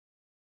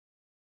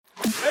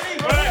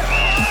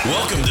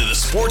Welcome to the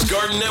Sports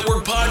Garden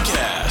Network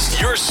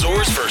podcast, your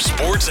source for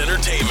sports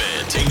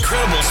entertainment,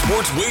 incredible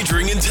sports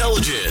wagering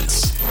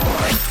intelligence.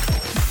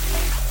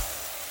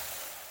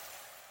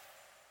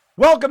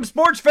 Welcome,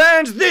 sports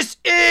fans. This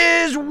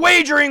is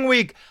Wagering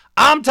Week.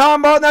 I'm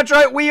Tom Barton. That's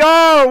right. We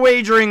are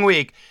Wagering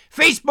Week.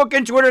 Facebook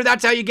and Twitter,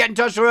 that's how you get in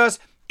touch with us.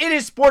 It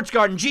is Sports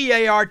Garden,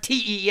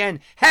 Garten,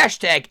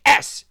 hashtag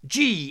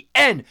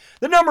SGN.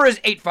 The number is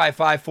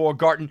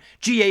 8554-GARTEN,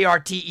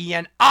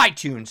 Garten,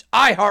 iTunes,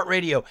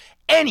 iHeartRadio,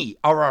 any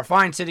of our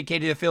fine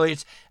syndicated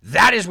affiliates.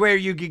 That is where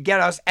you can get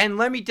us. And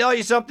let me tell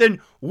you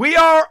something, we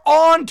are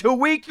on to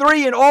week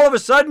 3, and all of a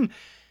sudden,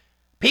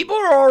 people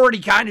are already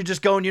kind of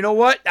just going, you know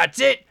what,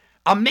 that's it.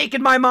 I'm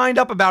making my mind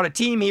up about a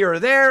team here or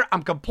there.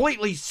 I'm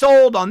completely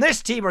sold on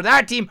this team or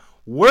that team.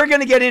 We're going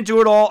to get into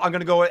it all. I'm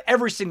going to go with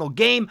every single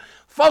game,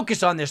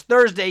 focus on this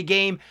Thursday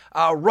game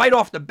right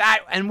off the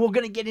bat, and we're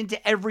going to get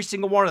into every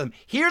single one of them.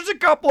 Here's a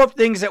couple of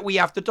things that we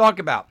have to talk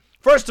about.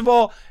 First of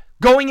all,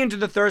 going into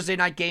the Thursday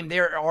night game,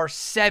 there are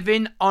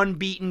 7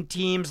 unbeaten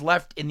teams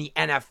left in the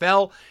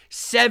NFL.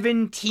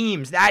 7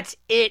 teams. That's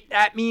it.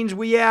 That means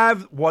we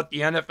have what the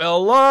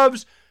NFL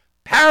loves,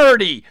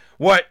 parity.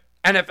 What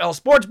NFL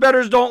sports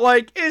bettors don't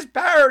like is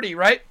parity,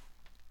 right?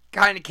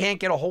 Kind of can't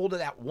get a hold of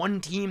that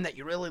one team that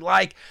you really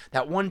like,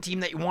 that one team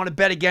that you want to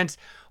bet against,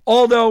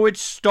 although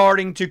it's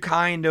starting to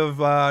kind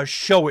of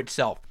show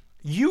itself.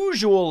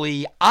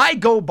 Usually, I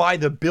go by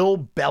the Bill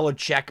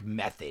Belichick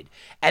method,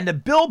 and the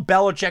Bill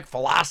Belichick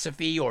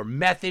philosophy or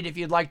method, if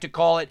you'd like to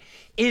call it,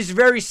 is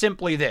very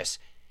simply this.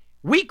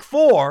 Week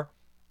 4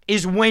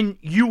 is when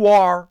you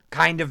are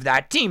kind of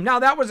that team. Now,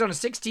 that was on a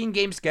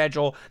 16-game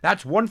schedule.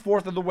 That's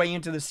 1/4 of the way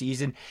into the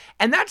season,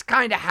 and that's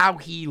kind of how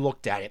he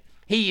looked at it.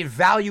 He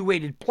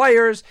evaluated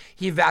players,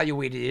 he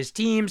evaluated his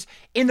teams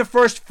in the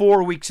first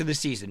 4 weeks of the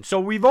season. So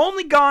we've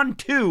only gone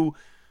 2,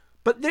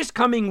 but this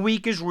coming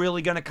week is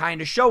really going to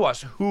kind of show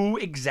us who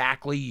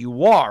exactly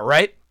you are,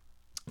 right?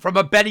 From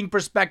a betting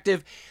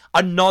perspective,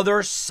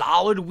 another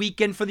solid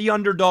weekend for the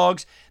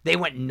underdogs. They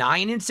went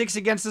 9-6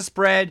 against the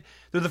spread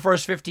through the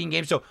first 15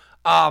 games. So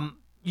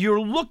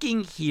you're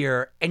looking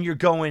here and you're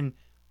going,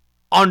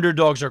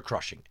 underdogs are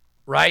crushing it,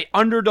 right?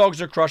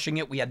 Underdogs are crushing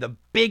it. We had the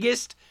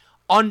biggest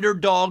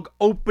underdog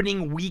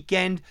opening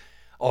weekend,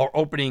 or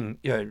opening,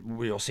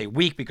 we'll say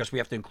week because we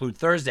have to include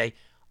Thursday,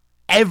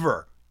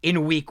 ever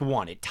in week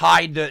 1. It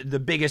tied the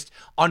biggest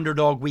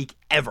underdog week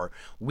ever.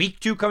 Week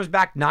 2 comes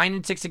back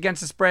 9-6 against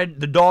the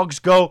spread. The dogs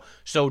go.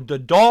 So the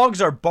dogs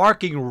are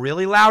barking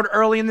really loud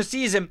early in the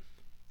season.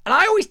 And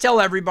I always tell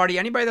everybody,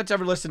 anybody that's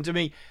ever listened to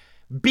me,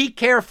 be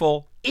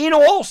careful in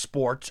all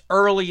sports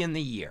early in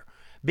the year.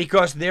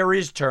 Because there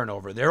is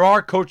turnover. There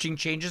are coaching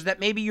changes that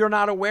maybe you're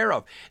not aware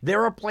of.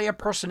 There are player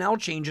personnel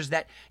changes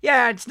that,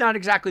 it's not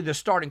exactly the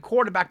starting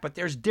quarterback, but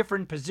there's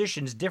different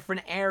positions,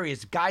 different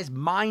areas. Guys'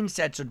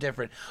 mindsets are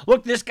different.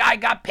 Look, this guy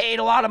got paid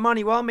a lot of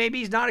money. Well, maybe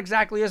he's not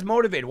exactly as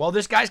motivated. Well,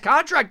 this guy's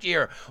contract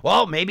year.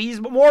 Well, maybe he's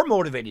more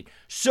motivated.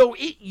 So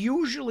it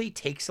usually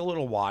takes a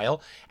little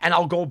while, and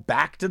I'll go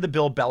back to the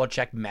Bill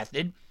Belichick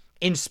method.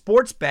 In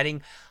sports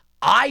betting,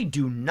 I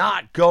do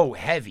not go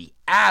heavy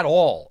at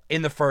all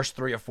in the first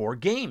 3 or 4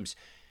 games.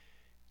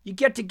 You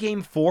get to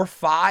game 4,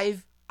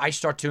 5, I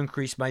start to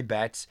increase my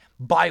bets.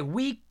 By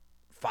week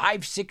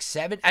 5, 6,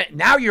 7,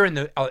 now you're in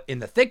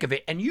the thick of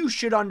it, and you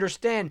should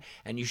understand,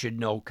 and you should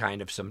know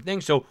kind of some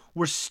things. So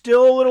we're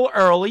still a little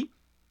early,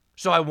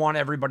 so I want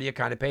everybody to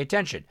kind of pay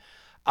attention.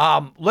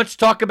 Let's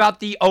talk about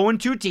the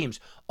 0-2 teams.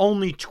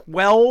 Only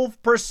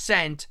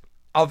 12%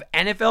 of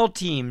NFL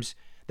teams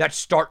that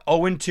start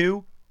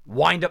 0-2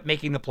 wind up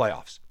making the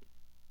playoffs.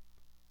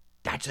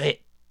 That's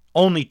it.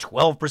 Only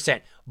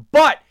 12%.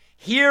 But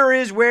here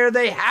is where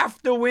they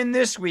have to win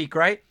this week,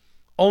 right?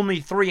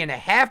 Only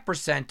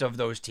 3.5% of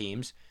those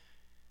teams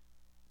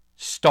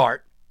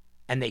start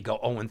and they go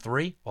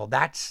 0-3. Well,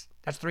 that's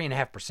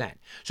 3.5%.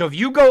 So if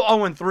you go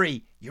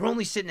 0-3, you're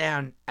only sitting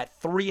down at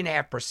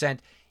 3.5%.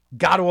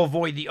 Got to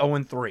avoid the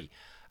 0-3.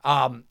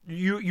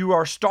 You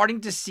are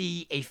starting to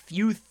see a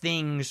few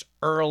things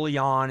early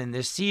on in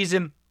this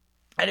season,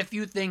 and a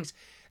few things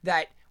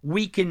that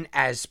we can,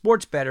 as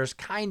sports bettors,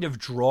 kind of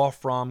draw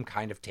from,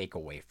 kind of take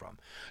away from.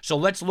 So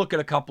let's look at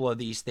a couple of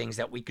these things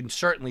that we can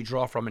certainly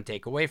draw from and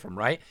take away from,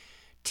 right?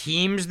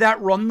 Teams that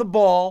run the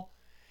ball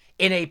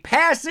in a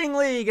passing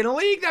league, in a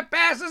league that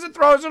passes and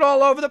throws it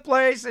all over the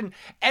place, and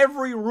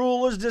every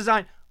rule is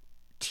designed.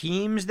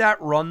 Teams that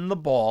run the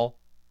ball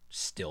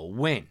still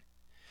win.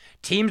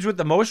 Teams with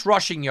the most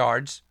rushing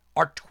yards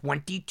are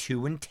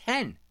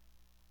 22-10,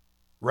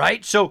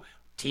 right? So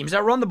teams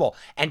that run the ball,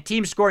 and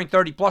teams scoring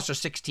 30 plus are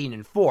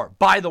 16-4.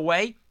 By the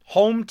way,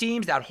 home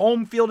teams, that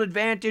home field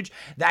advantage,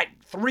 that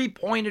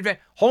 3-point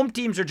advantage, home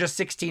teams are just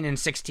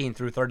 16-16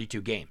 through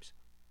 32 games.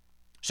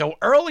 So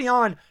early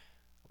on,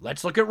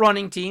 let's look at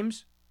running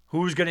teams.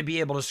 Who's going to be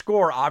able to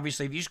score?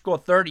 Obviously, if you score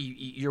 30,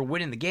 you're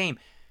winning the game.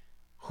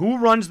 Who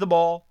runs the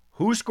ball?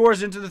 Who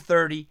scores into the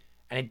 30?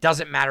 And it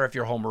doesn't matter if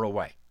you're home or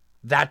away.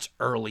 That's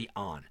early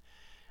on.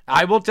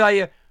 I will tell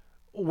you,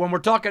 when we're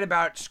talking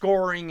about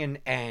scoring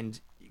and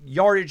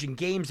yardage and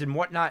games and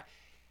whatnot,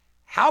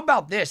 how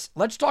about this?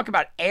 Let's talk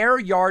about air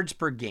yards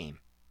per game.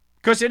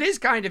 Because it is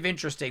kind of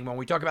interesting when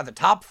we talk about the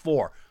top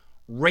four.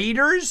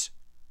 Raiders,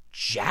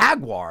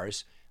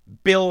 Jaguars,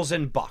 Bills,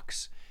 and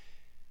Bucks.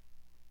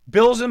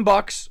 Bills and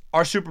Bucks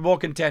are Super Bowl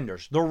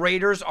contenders. The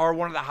Raiders are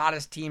one of the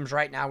hottest teams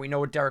right now. We know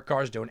what Derek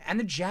Carr is doing. And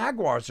the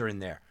Jaguars are in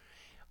there.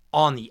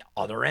 On the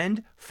other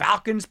end,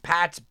 Falcons,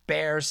 Pats,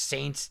 Bears,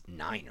 Saints,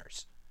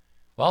 Niners.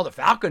 Well, the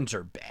Falcons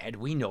are bad.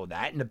 We know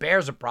that. And the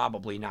Bears are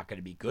probably not going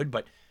to be good.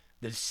 But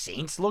the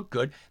Saints look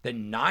good. The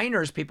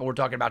Niners, people were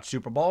talking about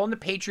Super Bowl. And the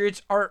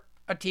Patriots are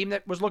a team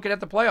that was looking at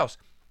the playoffs.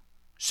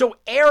 So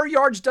air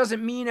yards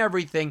doesn't mean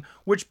everything,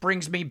 which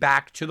brings me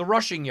back to the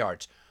rushing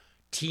yards.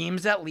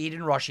 Teams that lead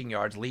in rushing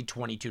yards lead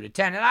 22-10.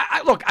 And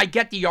I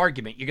get the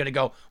argument. You're going to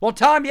go, well,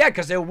 Tom, yeah,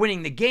 because they're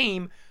winning the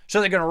game, so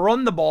they're going to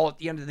run the ball at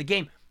the end of the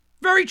game.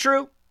 Very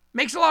true.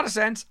 Makes a lot of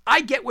sense. I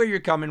get where you're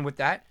coming with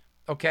that,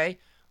 okay?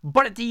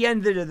 But at the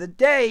end of the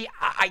day,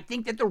 I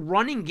think that the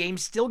running game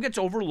still gets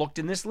overlooked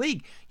in this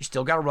league. You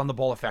still got to run the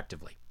ball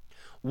effectively.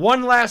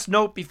 One last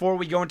note before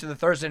we go into the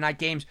Thursday night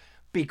games,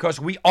 because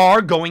we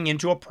are going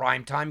into a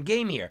primetime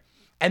game here.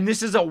 And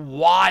this is a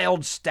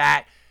wild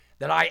stat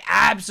that I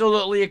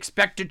absolutely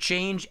expect to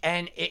change,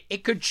 and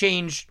it could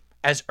change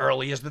as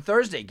early as the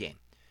Thursday game.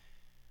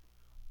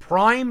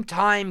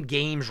 Primetime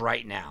games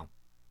right now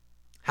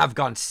have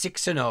gone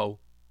 6-0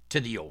 to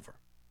the over.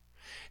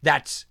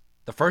 That's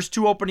the first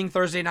two opening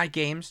Thursday night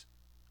games,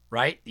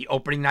 right? The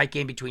opening night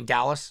game between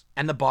Dallas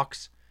and the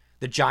Bucks,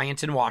 the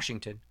Giants and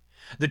Washington,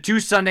 the two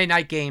Sunday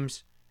night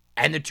games,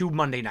 and the two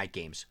Monday night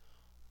games.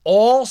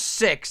 All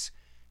six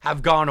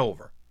have gone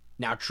over.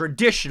 Now,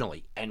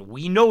 traditionally, and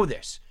we know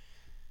this,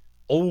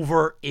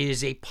 over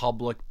is a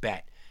public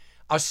bet,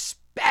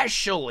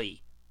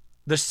 especially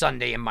the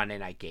Sunday and Monday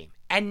night game.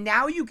 And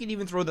now you can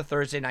even throw the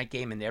Thursday night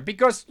game in there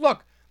because,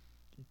 look,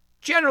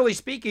 generally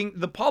speaking,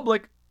 the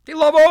public, they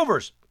love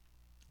overs.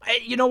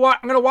 Hey, you know what?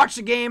 I'm going to watch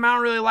the game. I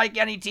don't really like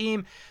any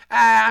team.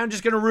 I'm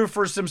just going to root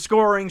for some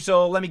scoring,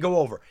 so let me go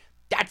over.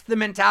 That's the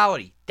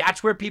mentality.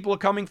 That's where people are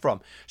coming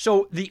from.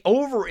 So the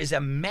over is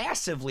a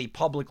massively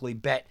publicly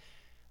bet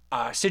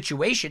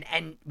situation.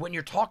 And when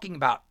you're talking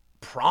about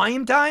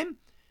prime time,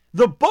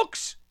 the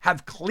books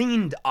have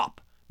cleaned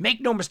up. Make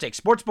no mistake,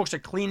 sports books are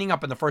cleaning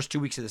up in the first 2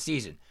 weeks of the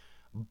season.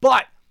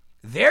 But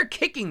they're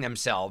kicking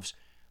themselves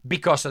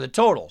because of the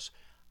totals.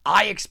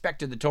 I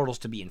expected the totals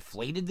to be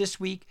inflated this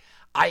week.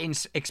 I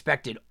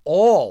expected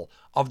all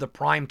of the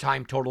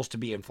primetime totals to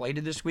be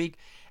inflated this week.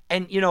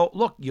 And, you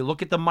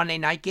look at the Monday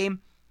night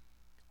game,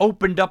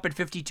 opened up at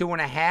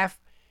 52.5.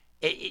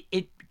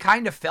 It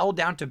kind of fell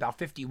down to about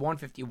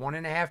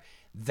 51.5.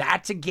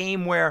 That's a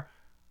game where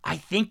I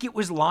think it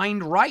was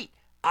lined right.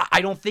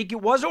 I don't think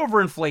it was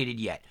overinflated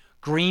yet.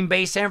 Green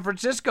Bay, San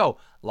Francisco,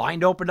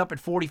 line opened up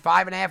at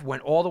 45.5,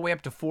 went all the way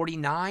up to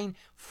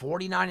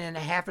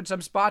 49.5 in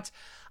some spots.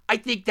 I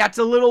think that's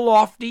a little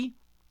lofty.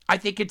 I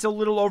think it's a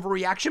little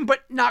overreaction,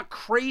 but not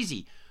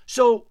crazy.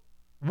 So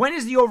when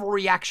is the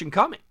overreaction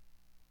coming?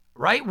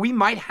 Right? We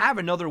might have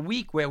another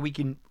week where we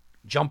can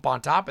jump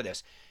on top of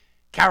this.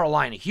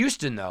 Carolina,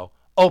 Houston, though,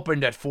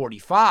 opened at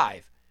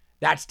 45.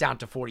 That's down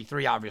to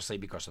 43, obviously,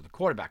 because of the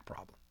quarterback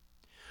problem.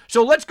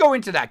 So let's go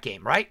into that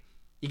game, right?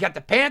 You got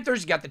the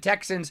Panthers, you got the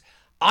Texans.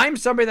 I'm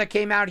somebody that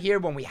came out here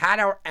when we had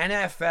our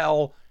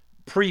NFL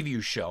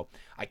preview show.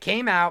 I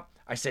came out,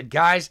 I said,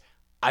 guys,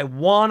 I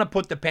want to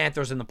put the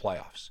Panthers in the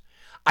playoffs.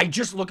 I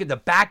just look at the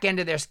back end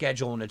of their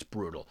schedule and it's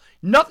brutal.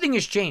 Nothing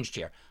has changed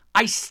here.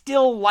 I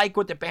still like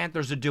what the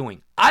Panthers are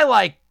doing. I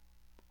like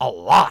a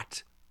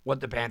lot what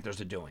the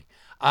Panthers are doing.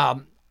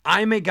 I'm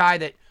a guy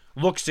that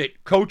looks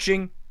at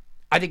coaching.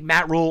 I think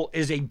Matt Rule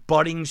is a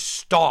budding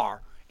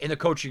star in the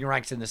coaching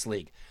ranks in this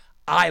league.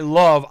 I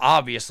love,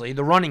 obviously,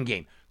 the running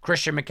game.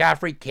 Christian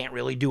McCaffrey can't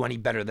really do any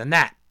better than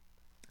that.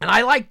 And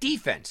I like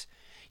defense.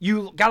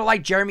 You got to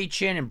like Jeremy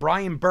Chin and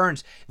Brian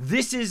Burns.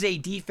 This is a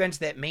defense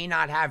that may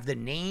not have the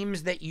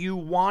names that you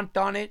want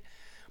on it,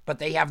 but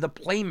they have the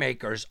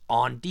playmakers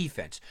on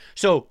defense.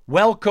 So,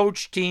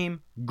 well-coached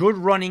team, good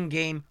running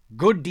game,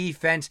 good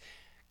defense.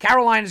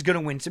 Carolina's going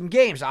to win some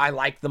games. I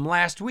liked them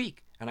last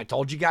week, and I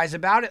told you guys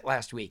about it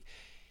last week.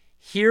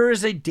 Here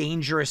is a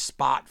dangerous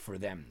spot for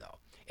them, though.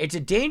 It's a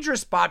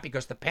dangerous spot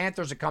because the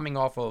Panthers are coming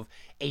off of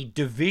a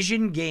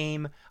division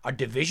game, a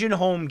division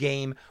home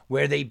game,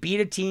 where they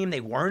beat a team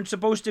they weren't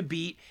supposed to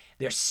beat.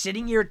 They're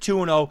sitting here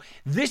 2-0.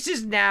 This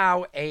is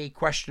now a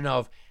question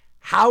of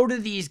how do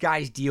these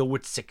guys deal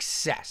with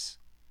success?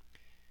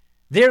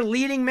 Their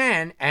leading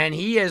man, and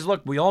he is,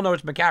 look, we all know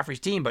it's McCaffrey's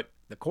team, but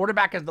the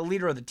quarterback is the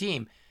leader of the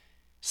team.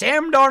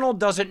 Sam Darnold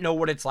doesn't know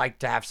what it's like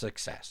to have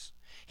success.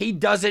 He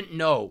doesn't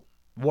know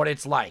what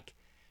it's like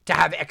to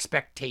have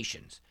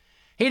expectations.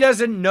 He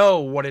doesn't know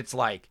what it's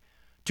like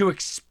to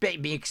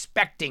be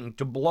expecting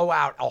to blow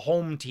out a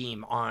home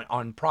team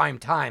on prime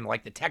time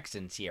like the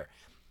Texans here.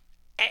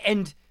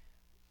 And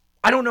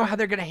I don't know how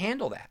they're going to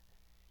handle that.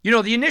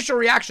 The initial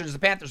reaction is the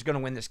Panthers are going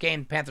to win this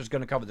game. The Panthers are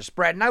going to cover the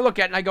spread. And I look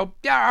at it and I go,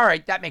 yeah, all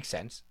right, that makes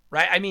sense,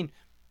 right? I mean,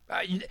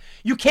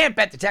 you can't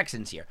bet the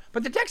Texans here.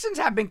 But the Texans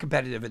have been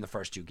competitive in the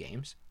first two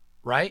games,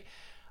 right?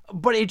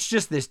 But it's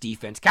just this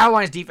defense.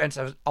 Carolina's defense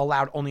has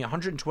allowed only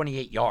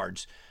 128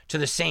 yards to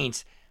the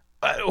Saints,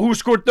 who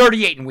scored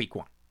 38 in week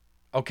 1.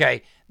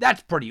 Okay?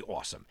 That's pretty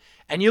awesome.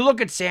 And you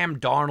look at Sam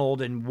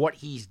Darnold and what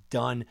he's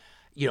done,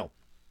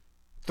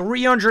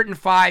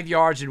 305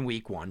 yards in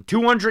week 1,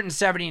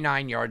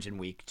 279 yards in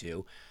week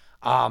 2.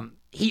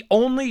 He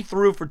only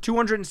threw for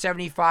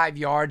 275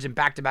 yards in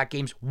back-to-back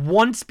games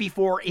once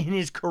before in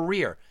his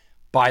career.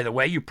 By the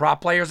way, you prop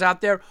players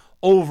out there,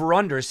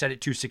 over-under is set at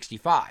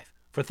 265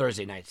 for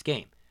Thursday night's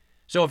game.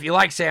 So if you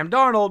like Sam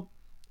Darnold,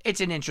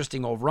 it's an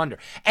interesting over-under.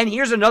 And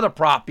here's another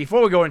prop,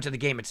 before we go into the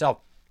game itself,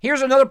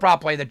 here's another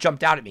prop play that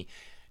jumped out at me.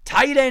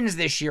 Tight ends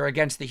this year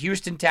against the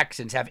Houston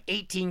Texans have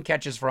 18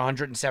 catches for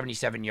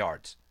 177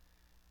 yards.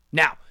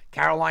 Now,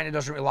 Carolina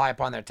doesn't rely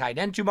upon their tight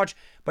end too much,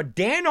 but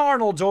Dan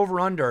Arnold's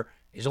over-under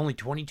is only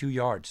 22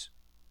 yards.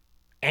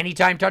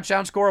 Anytime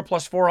touchdown scorer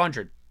plus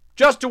 400.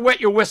 Just to wet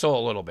your whistle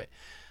a little bit.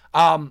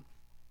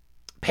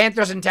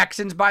 Panthers and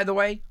Texans, by the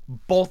way,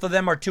 both of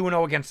them are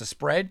 2-0 against the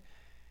spread.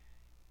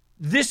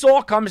 This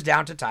all comes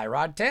down to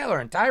Tyrod Taylor,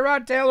 and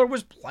Tyrod Taylor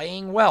was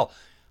playing well.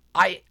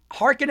 I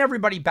hearken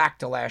everybody back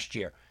to last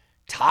year.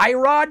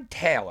 Tyrod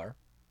Taylor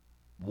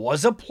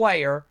was a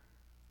player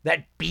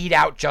that beat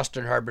out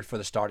Justin Herbert for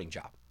the starting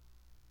job.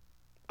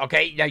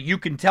 Okay, now you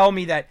can tell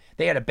me that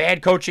they had a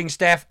bad coaching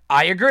staff.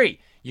 I agree.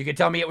 You can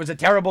tell me it was a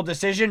terrible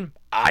decision.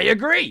 I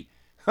agree.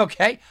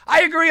 Okay,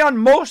 I agree on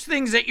most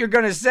things that you're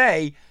going to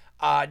say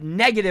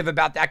negative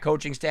about that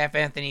coaching staff,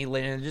 Anthony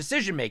Lynn, and the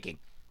decision making.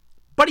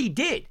 But he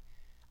did.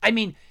 I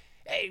mean,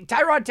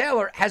 Tyrod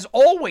Taylor has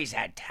always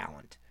had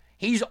talent.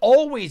 He's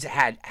always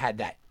had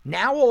that.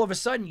 Now, all of a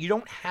sudden, you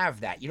don't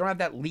have that. You don't have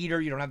that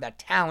leader. You don't have that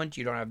talent.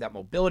 You don't have that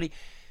mobility.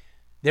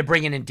 They're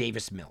bringing in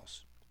Davis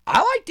Mills. I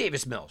like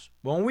Davis Mills.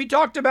 When we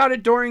talked about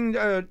it during,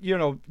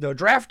 the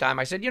draft time,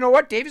 I said, you know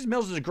what? Davis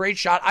Mills is a great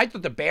shot. I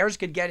thought the Bears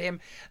could get him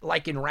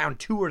like in round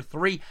 2 or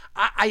 3.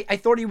 I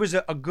thought he was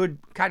a good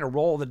kind of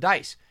roll of the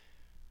dice.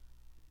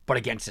 But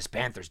against this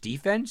Panthers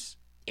defense,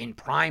 in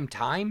prime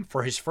time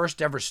for his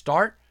first ever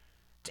start,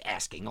 it's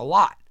asking a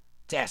lot.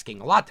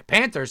 The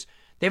Panthers,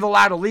 they've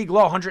allowed a league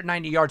low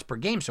 190 yards per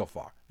game so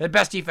far. They're the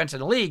best defense in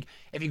the league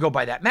if you go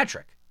by that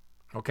metric.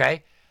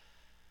 Okay?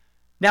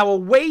 Now,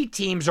 away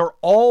teams are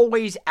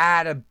always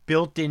at a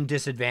built-in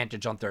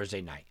disadvantage on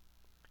Thursday night.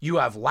 You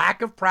have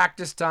lack of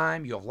practice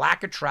time, you have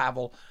lack of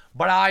travel,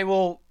 but I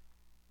will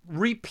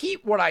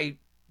repeat what I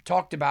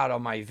talked about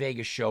on my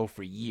Vegas show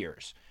for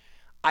years.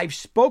 I've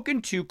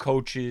spoken to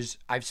coaches,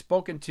 I've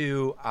spoken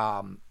to,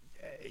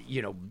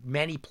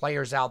 many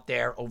players out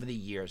there over the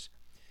years,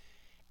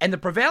 and the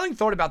prevailing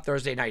thought about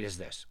Thursday night is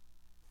this.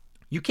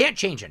 You can't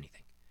change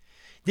anything.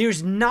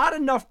 There's not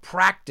enough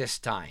practice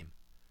time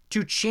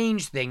to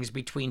change things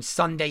between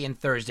Sunday and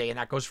Thursday, and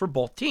that goes for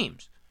both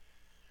teams.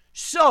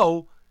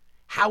 So,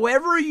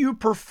 however you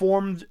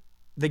performed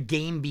the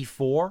game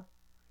before,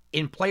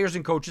 in players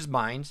and coaches'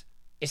 minds,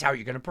 is how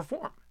you're going to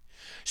perform.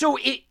 So,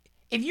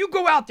 if you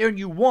go out there and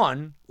you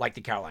won, like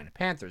the Carolina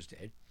Panthers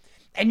did,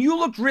 and you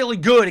looked really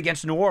good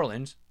against New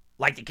Orleans,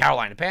 like the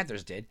Carolina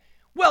Panthers did,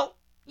 well,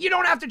 you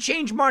don't have to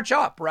change much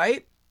up,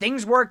 right?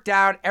 Things worked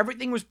out.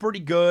 Everything was pretty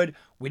good.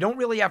 We don't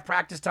really have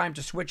practice time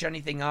to switch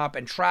anything up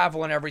and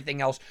travel and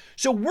everything else.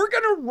 So we're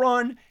going to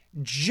run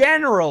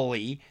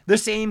generally the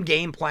same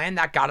game plan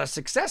that got us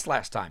success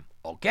last time.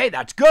 Okay,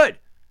 that's good.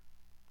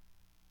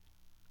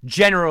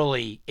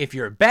 Generally, if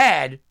you're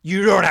bad,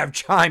 you don't have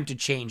time to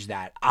change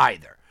that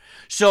either.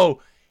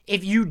 So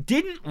if you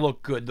didn't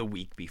look good the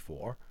week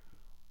before,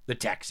 the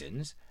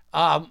Texans,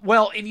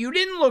 if you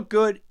didn't look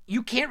good,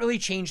 you can't really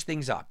change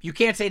things up. You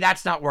can't say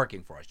that's not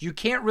working for us. You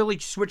can't really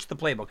switch the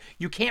playbook.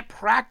 You can't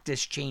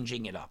practice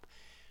changing it up.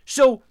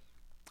 So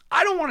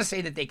I don't want to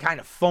say that they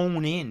kind of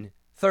phone in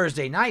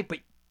Thursday night, but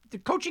the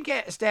coaching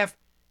staff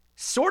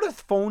sort of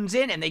phones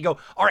in and they go,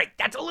 all right,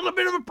 that's a little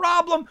bit of a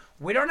problem.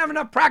 We don't have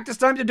enough practice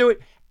time to do it.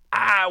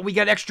 We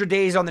got extra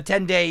days on the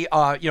 10-day,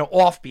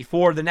 off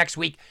before the next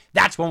week.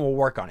 That's when we'll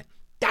work on it.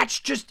 It's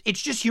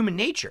just human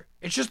nature.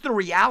 It's just the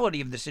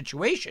reality of the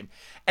situation.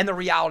 And the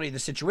reality of the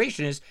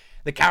situation is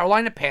the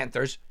Carolina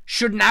Panthers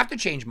shouldn't have to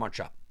change much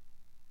up.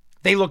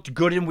 They looked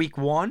good in week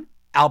 1,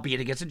 albeit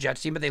against the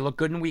Jets team, but they looked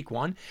good in week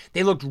 1.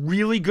 They looked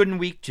really good in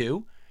week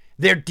 2.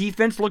 Their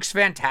defense looks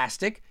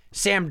fantastic.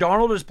 Sam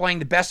Darnold is playing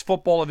the best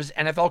football of his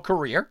NFL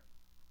career.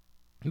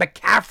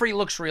 McCaffrey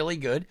looks really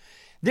good.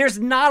 There's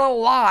not a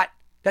lot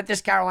that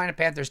this Carolina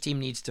Panthers team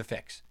needs to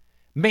fix.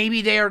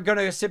 Maybe they are going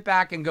to sit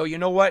back and go, you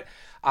know what?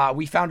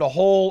 We found a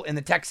hole in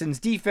the Texans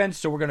defense,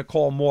 so we're going to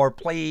call more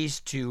plays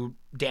to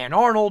Dan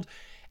Arnold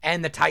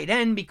and the tight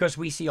end because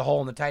we see a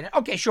hole in the tight end.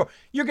 Okay, sure.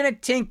 You're going to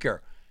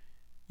tinker.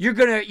 You're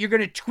going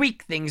to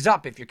tweak things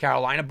up if you're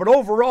Carolina, but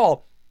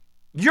overall,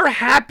 you're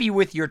happy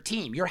with your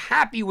team. You're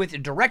happy with the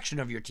direction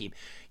of your team.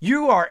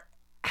 You are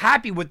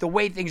happy with the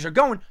way things are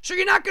going, so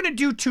you're not going to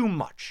do too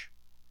much.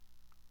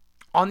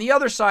 On the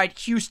other side,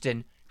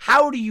 Houston,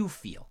 how do you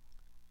feel?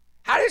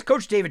 How does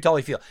Coach David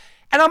Tully feel?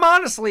 And I'm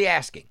honestly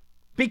asking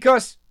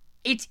because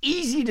it's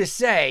easy to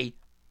say,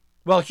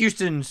 well,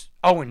 Houston's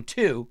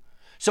 0-2,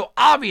 So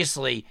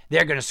obviously,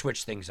 they're going to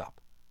switch things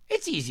up.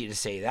 It's easy to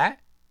say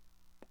that.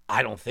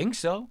 I don't think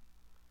so.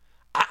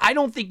 I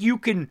don't think you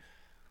can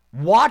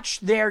watch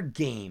their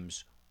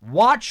games,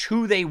 watch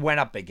who they went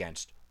up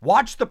against,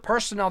 watch the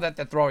personnel that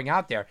they're throwing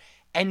out there,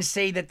 and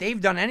say that they've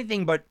done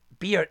anything but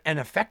be an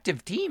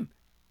effective team.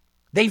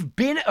 They've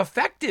been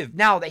effective.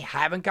 Now, they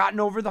haven't gotten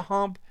over the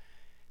hump.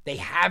 They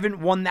haven't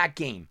won that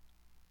game.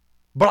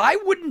 But I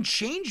wouldn't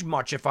change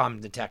much if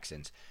I'm the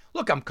Texans.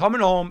 Look, I'm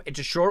coming home.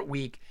 It's a short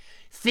week.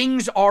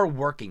 Things are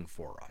working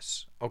for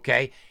us,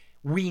 okay?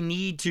 We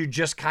need to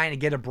just kind of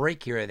get a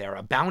break here or there,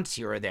 a bounce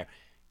here or there.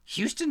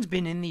 Houston's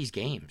been in these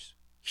games.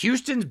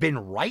 Houston's been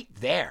right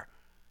there.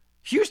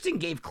 Houston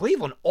gave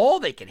Cleveland all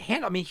they can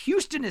handle. I mean,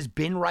 Houston has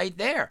been right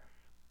there.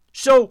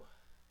 So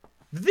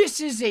this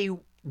is a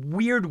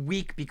weird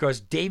week because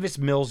Davis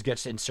Mills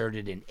gets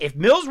inserted in. If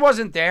Mills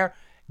wasn't there,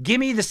 give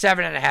me the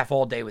 7.5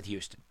 all day with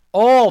Houston.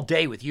 All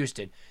day with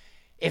Houston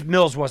if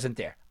Mills wasn't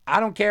there. I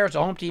don't care. It's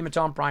a home team. It's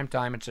on prime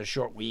time. It's a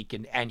short week.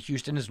 And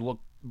Houston has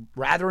looked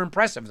rather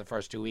impressive the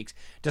first 2 weeks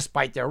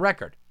despite their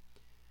record.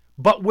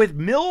 But with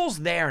Mills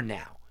there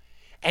now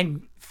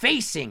and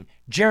facing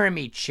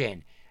Jeremy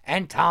Chin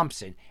and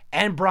Thompson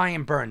and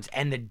Brian Burns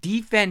and the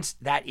defense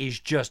that is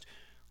just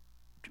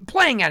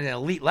playing at an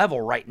elite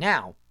level right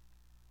now,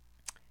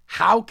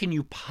 how can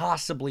you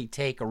possibly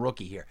take a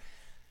rookie here?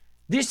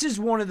 This is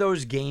one of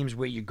those games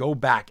where you go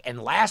back,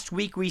 and last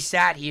week we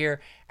sat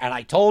here, and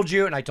I told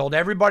you, and I told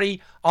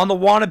everybody on the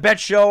Wanna Bet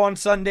show on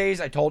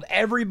Sundays, I told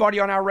everybody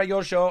on our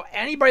regular show,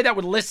 anybody that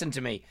would listen to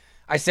me,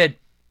 I said,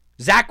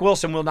 Zach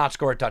Wilson will not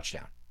score a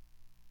touchdown.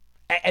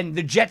 And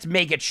the Jets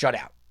may get shut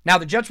out. Now,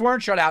 the Jets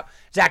weren't shut out.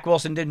 Zach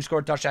Wilson didn't score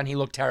a touchdown. He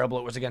looked terrible.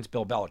 It was against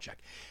Bill Belichick.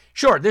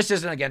 Sure, this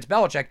isn't against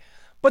Belichick,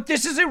 but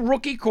this is a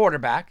rookie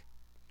quarterback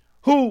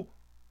who,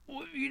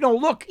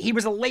 look, he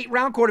was a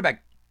late-round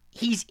quarterback.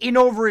 He's in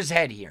over his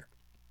head here,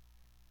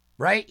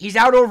 right? He's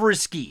out over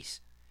his skis.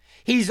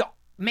 He's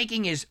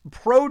making his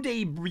pro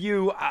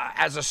debut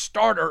as a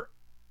starter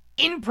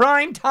in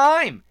prime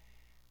time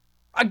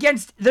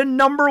against the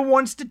number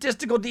one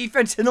statistical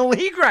defense in the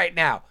league right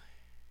now.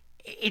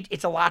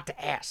 It's a lot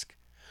to ask.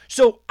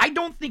 So I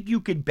don't think you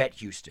could bet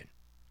Houston,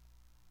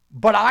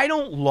 but I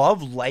don't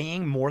love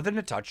laying more than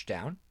a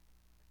touchdown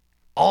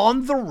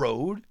on the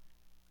road,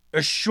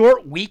 a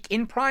short week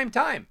in prime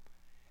time.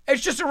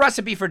 It's just a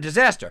recipe for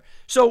disaster.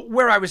 So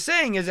where I was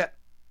saying is that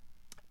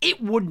it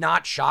would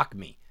not shock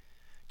me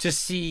to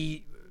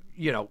see,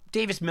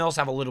 Davis Mills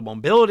have a little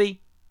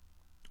mobility.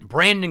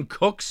 Brandon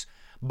Cooks,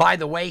 by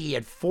the way, he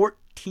had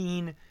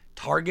 14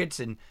 targets,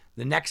 and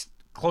the next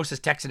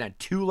closest Texan had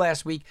 2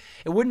 last week.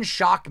 It wouldn't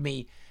shock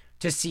me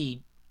to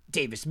see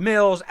Davis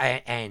Mills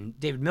and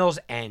David Mills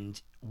and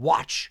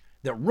watch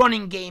the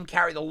running game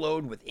carry the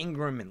load with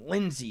Ingram and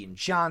Lindsey and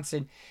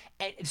Johnson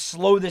and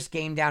slow this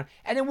game down.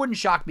 And it wouldn't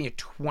shock me a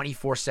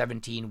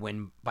 24-17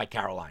 win by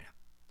Carolina.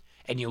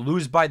 And you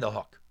lose by the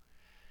hook.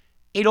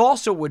 It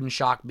also wouldn't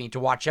shock me to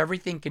watch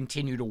everything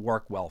continue to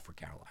work well for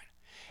Carolina.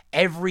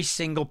 Every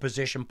single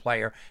position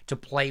player to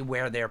play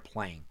where they're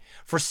playing.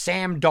 For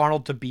Sam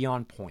Darnold to be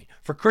on point.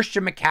 For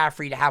Christian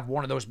McCaffrey to have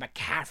one of those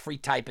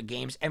McCaffrey type of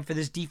games. And for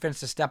this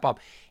defense to step up.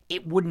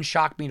 It wouldn't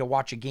shock me to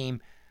watch a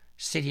game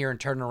sit here and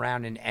turn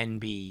around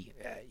and be,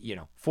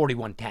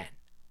 41-10.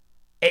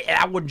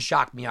 That wouldn't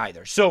shock me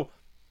either. So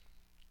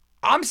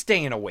I'm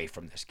staying away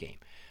from this game.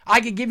 I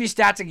could give you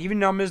stats, I could give you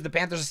numbers. The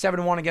Panthers are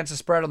 7-1 against the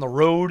spread on the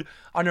road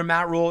under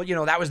Matt Rule.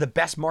 That was the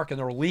best mark in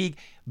the league.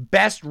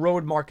 Best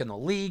road mark in the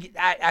league.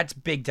 That's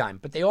big time.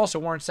 But they also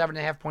weren't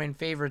 7.5-point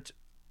favorites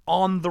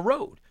on the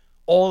road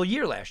all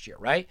year last year,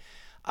 right?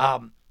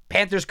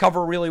 Panthers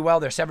cover really well.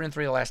 They're 7-3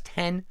 the last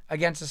 10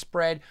 against the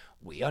spread.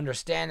 We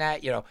understand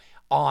that.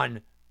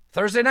 On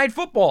Thursday Night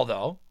Football,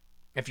 though,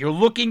 if you're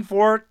looking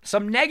for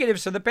some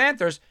negatives to the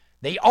Panthers,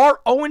 they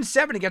are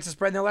 0-7 against the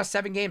spread in their last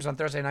 7 games on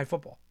Thursday Night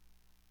Football.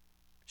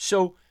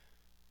 So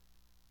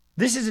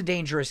this is a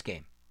dangerous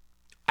game.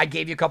 I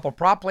gave you a couple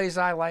prop plays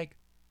I like.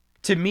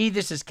 To me,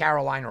 this is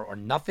Carolina or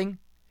nothing.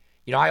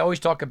 I always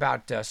talk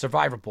about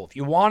survivor pool. If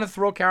you want to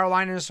throw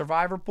Carolina in a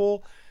survivor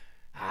pool,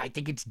 I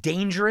think it's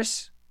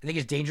dangerous. I think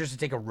it's dangerous to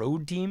take a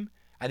road team.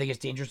 I think it's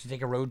dangerous to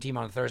take a road team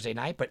on a Thursday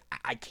night, but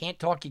I can't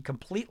talk you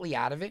completely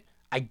out of it.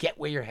 I get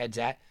where your head's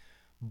at,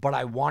 but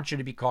I want you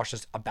to be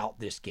cautious about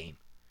this game.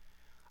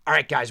 All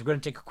right, guys, we're going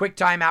to take a quick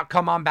timeout.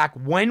 Come on back.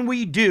 When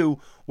we do,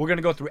 we're going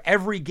to go through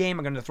every game.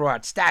 I'm going to throw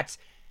out stats,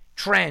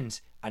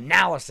 trends,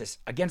 analysis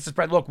against the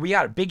spread. Look, we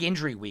had a big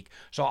injury week,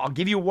 so I'll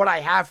give you what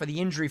I have for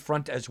the injury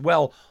front as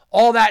well.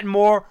 All that and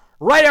more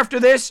right after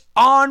this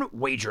on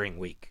Wagering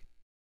Week.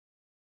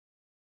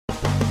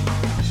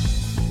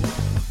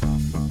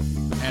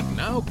 And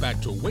now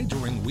back to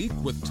Wagering Week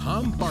with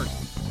Tom Barton.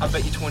 I'll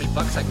bet you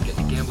 $20 I can get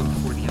you gambling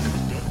before the end of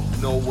the day.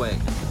 No way.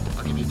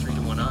 I'll give you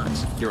 3-1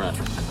 odds. You're on.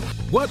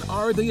 What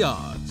are the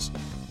odds?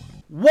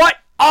 What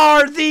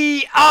are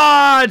the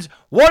odds?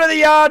 What are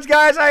the odds,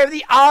 guys? I have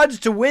the odds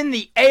to win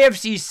the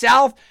AFC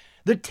South.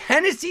 The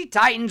Tennessee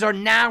Titans are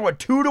now a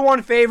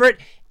 2-1 favorite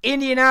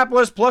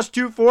Indianapolis plus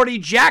 240,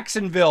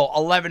 Jacksonville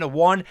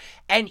 11-1,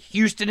 and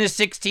Houston is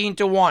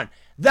 16-1.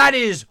 That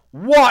is,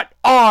 what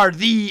are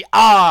the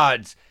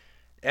odds?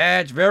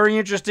 It's very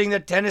interesting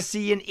that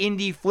Tennessee and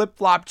Indy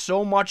flip-flopped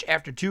so much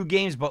after 2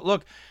 games. But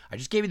look, I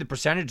just gave you the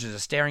percentages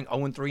of staring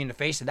 0-3 in the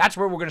face, and that's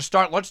where we're going to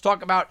start. Let's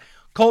talk about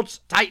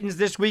Colts Titans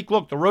this week.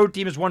 Look, the road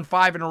team has won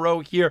 5 in a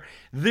row here.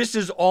 This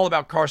is all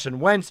about Carson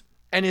Wentz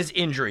and his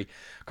injury.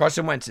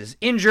 Carson Wentz is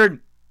injured.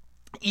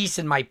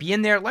 Eason might be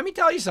in there. Let me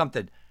tell you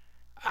something.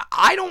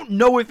 I don't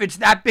know if it's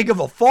that big of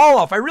a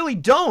fall-off. I really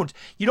don't.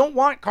 You don't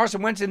want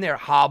Carson Wentz in there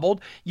hobbled.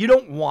 You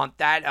don't want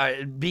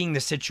that being the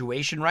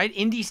situation, right?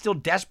 Indy's still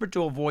desperate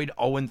to avoid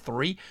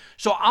 0-3.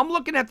 So I'm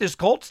looking at this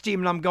Colts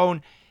team and I'm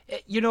going,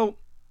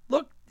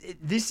 look,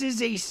 this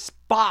is a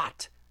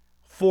spot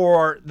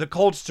for the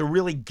Colts to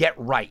really get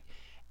right.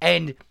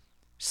 And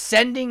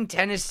sending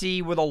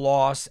Tennessee with a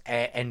loss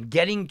and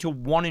getting to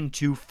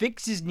 1-2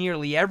 fixes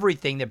nearly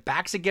everything. Their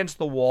back's against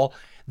the wall.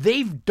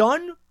 They've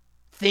done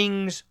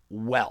things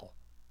well,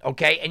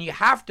 okay? And you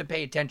have to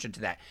pay attention to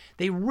that.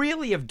 They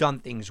really have done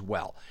things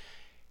well.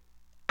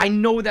 I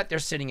know that they're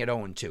sitting at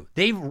 0-2.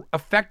 They've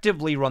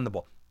effectively run the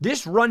ball.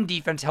 This run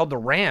defense held the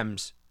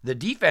Rams, the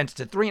defense,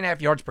 to 3.5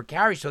 yards per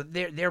carry, so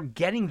they're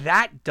getting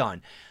that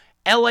done.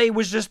 LA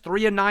was just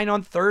 3-9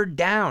 on third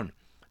down.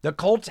 The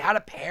Colts had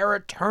a pair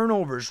of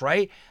turnovers,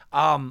 right?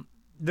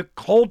 The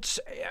Colts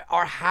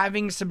are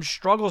having some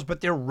struggles,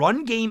 but their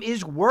run game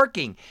is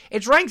working.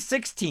 It's ranked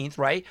 16th,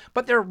 right?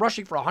 But they're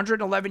rushing for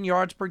 111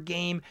 yards per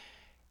game.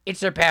 It's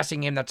their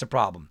passing game that's a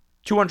problem.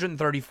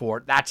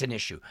 234, that's an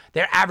issue.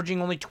 They're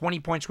averaging only 20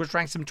 points, which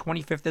ranks them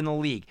 25th in the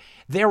league.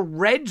 Their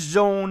red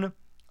zone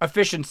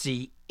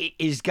efficiency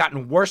is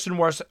gotten worse and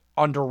worse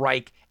under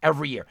Reich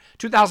every year.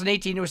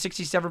 2018, it was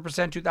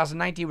 67%.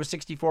 2019, it was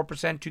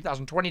 64%.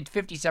 2020,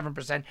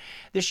 57%.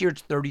 This year,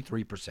 it's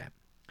 33%.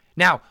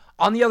 Now,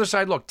 on the other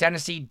side, look,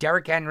 Tennessee,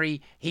 Derrick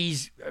Henry,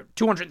 he's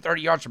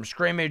 230 yards from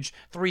scrimmage,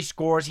 3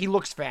 scores. He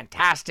looks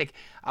fantastic.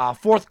 2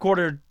 fourth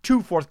quarter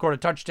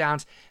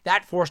touchdowns.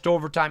 That forced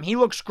overtime. He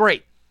looks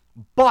great.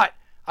 But,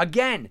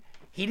 again,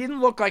 he didn't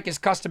look like his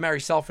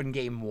customary self in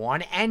game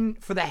 1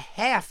 and for the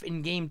half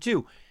in game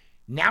 2.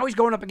 Now he's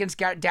going up against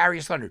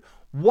Darius Leonard.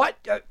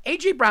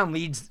 A.J. Brown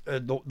leads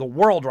the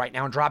world right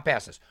now in drop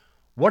passes.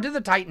 What are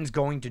the Titans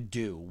going to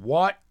do?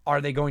 What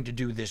are they going to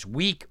do this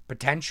week,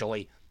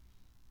 potentially,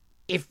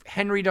 if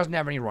Henry doesn't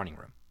have any running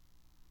room?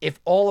 If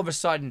all of a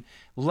sudden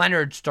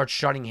Leonard starts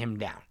shutting him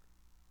down?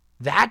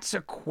 That's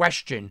a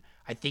question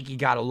I think you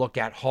got to look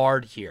at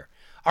hard here.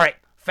 All right,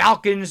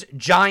 Falcons,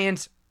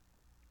 Giants,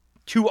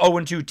 2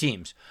 0-2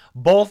 teams.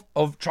 Both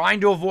of trying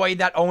to avoid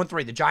that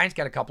 0-3. The Giants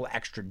got a couple of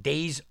extra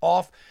days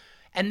off,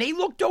 and they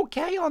looked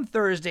okay on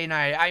Thursday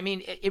night. I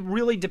mean, it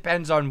really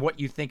depends on what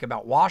you think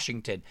about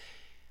Washington.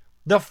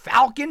 The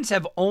Falcons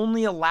have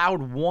only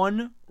allowed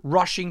 1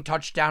 rushing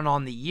touchdown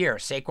on the year.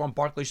 Saquon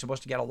Barkley's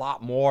supposed to get a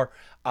lot more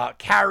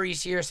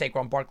carries here.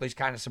 Saquon Barkley's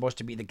kind of supposed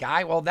to be the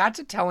guy. Well, that's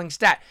a telling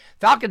stat.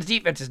 Falcons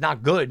defense is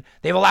not good.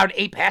 They've allowed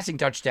 8 passing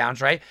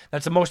touchdowns, right?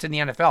 That's the most in the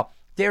NFL.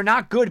 They're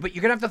not good, but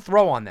you're going to have to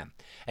throw on them.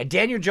 And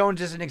Daniel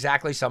Jones isn't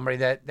exactly somebody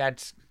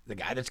that's the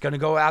guy that's going to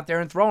go out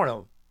there and throw on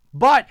him.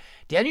 But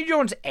Daniel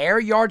Jones' air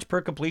yards per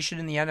completion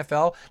in the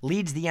NFL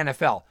leads the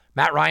NFL.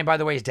 Matt Ryan, by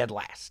the way, is dead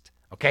last.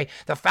 Okay?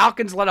 The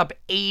Falcons let up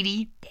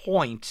 80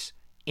 points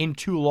in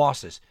 2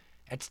 losses.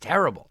 That's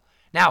terrible.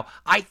 Now,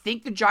 I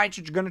think the Giants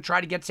are going to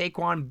try to get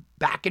Saquon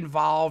back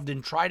involved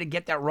and try to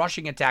get that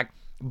rushing attack,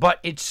 but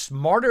it's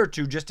smarter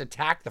to just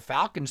attack the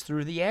Falcons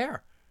through the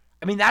air.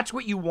 I mean, that's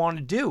what you want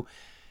to do.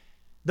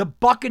 The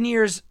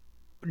Buccaneers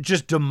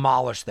just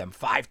demolished them.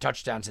 5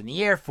 touchdowns in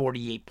the air,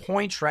 48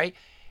 points, right?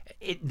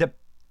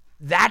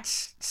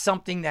 That's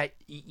something that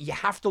you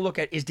have to look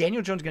at. Is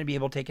Daniel Jones going to be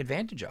able to take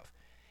advantage of?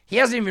 He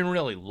hasn't even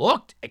really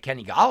looked at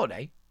Kenny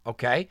Golladay,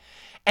 okay?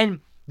 And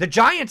the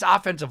Giants'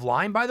 offensive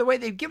line, by the way,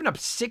 they've given up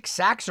 6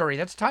 sacks already.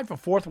 That's tied for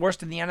 4th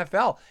worst in the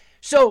NFL.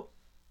 So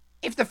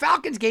if the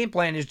Falcons' game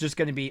plan is just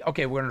going to be,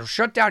 okay, we're going to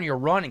shut down your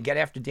run and get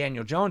after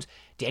Daniel Jones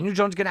is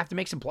going to have to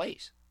make some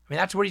plays. I mean,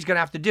 that's what he's going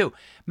to have to do.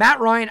 Matt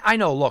Ryan, I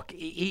know, look,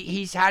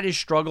 he's had his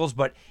struggles,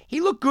 but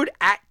he looked good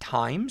at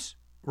times,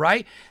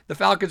 right? The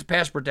Falcons'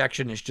 pass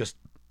protection is just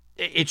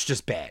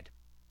bad.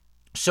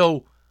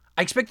 So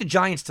I expect the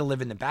Giants to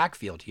live in the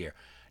backfield here.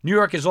 New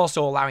York is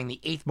also allowing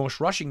the 8th most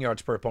rushing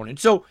yards per opponent.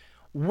 So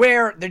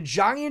where the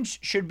Giants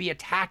should be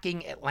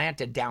attacking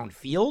Atlanta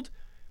downfield,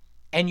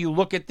 and you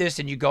look at this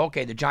and you go,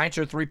 okay, the Giants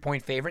are a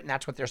 3-point favorite, and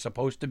that's what they're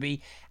supposed to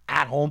be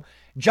at home.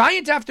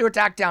 Giants have to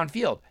attack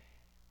downfield,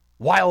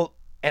 while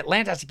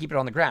Atlanta has to keep it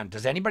on the ground.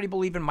 Does anybody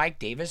believe in Mike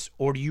Davis,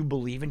 or do you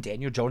believe in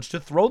Daniel Jones to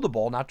throw the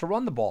ball, not to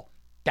run the ball?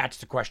 That's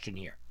the question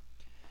here.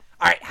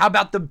 All right, how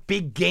about the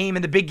big game?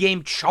 And the big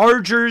game,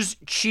 Chargers,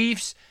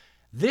 Chiefs.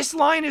 This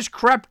line has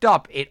crept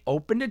up. It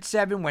opened at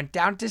 7, went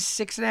down to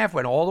 6.5,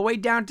 went all the way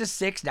down to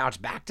 6. Now it's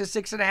back to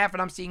 6.5,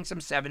 and I'm seeing some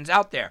 7s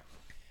out there.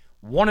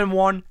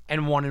 1-1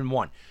 and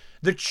 1-1.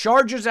 The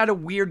Chargers had a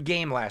weird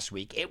game last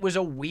week. It was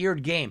a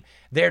weird game.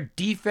 Their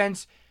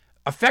defense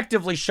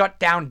effectively shut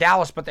down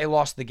Dallas, but they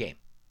lost the game.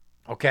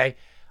 Okay?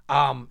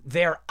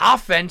 Their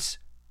offense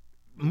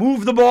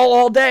moved the ball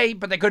all day,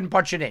 but they couldn't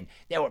punch it in.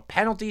 There were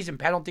penalties and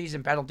penalties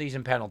and penalties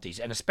and penalties,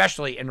 and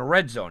especially in the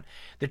red zone.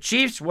 The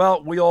Chiefs,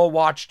 well, we all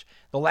watched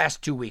the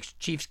last 2 weeks.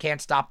 Chiefs can't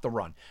stop the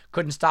run.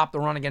 Couldn't stop the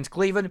run against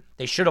Cleveland.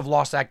 They should have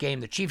lost that game.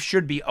 The Chiefs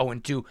should be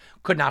 0-2.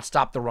 Could not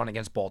stop the run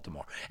against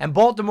Baltimore. And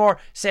Baltimore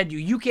said,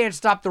 you can't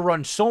stop the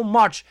run so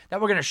much that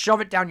we're going to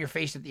shove it down your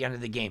face at the end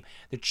of the game.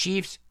 The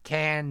Chiefs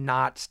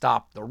cannot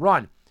stop the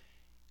run.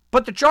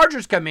 But the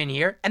Chargers come in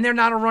here, and they're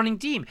not a running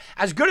team.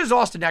 As good as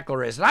Austin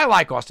Eckler is, and I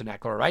like Austin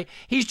Eckler, right?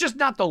 He's just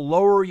not the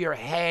lower your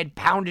head,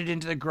 pound it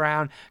into the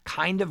ground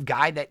kind of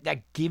guy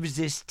that gives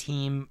this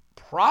team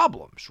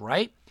problems,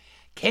 right?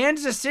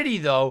 Kansas City,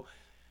 though,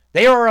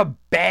 they are a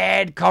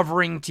bad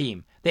covering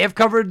team. They have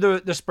covered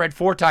the spread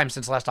 4 times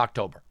since last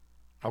October,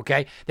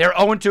 okay? They're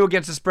 0-2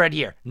 against the spread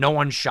here. No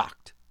one's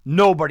shocked.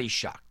 Nobody's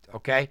shocked,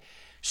 okay?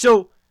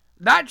 So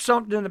that's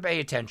something to pay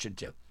attention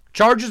to.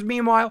 Chargers,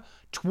 meanwhile,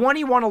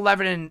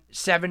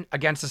 21-11-7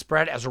 against the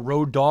spread as a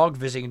road dog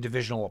visiting a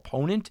divisional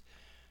opponent.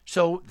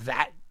 So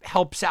that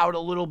helps out a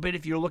little bit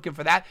if you're looking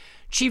for that.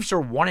 Chiefs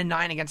are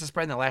 1-9 against the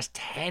spread in the last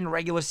 10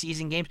 regular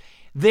season games.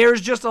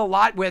 There's just a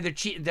lot where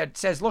that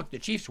says, look, the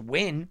Chiefs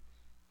win.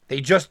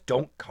 They just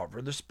don't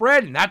cover the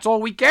spread, and that's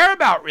all we care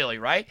about, really,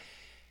 right?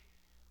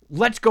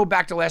 Let's go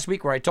back to last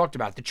week where I talked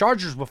about it. The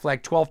Chargers were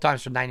flagged 12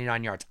 times for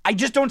 99 yards. I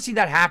just don't see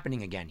that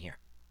happening again here.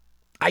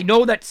 I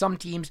know that some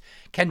teams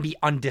can be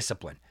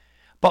undisciplined,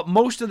 but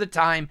most of the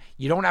time,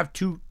 you don't have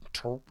two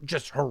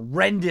just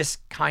horrendous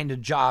kind of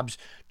jobs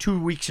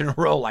 2 weeks in a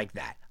row like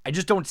that. I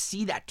just don't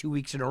see that 2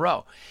 weeks in a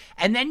row.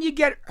 And then you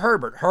get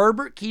Herbert.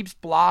 Herbert keeps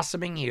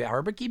blossoming here.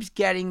 Herbert keeps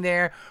getting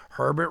there.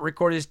 Herbert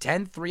recorded his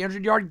 10th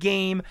 300-yard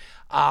game.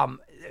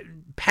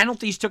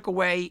 Penalties took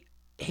away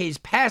his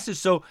passes,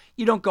 so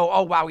you don't go,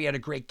 oh, wow, he had a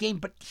great game.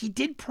 But he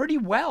did pretty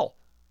well.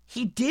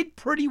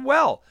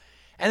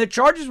 And the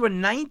Chargers were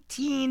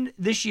 19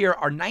 this year,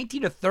 are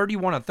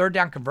 19-31 on third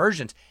down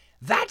conversions.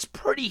 That's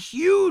pretty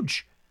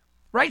huge,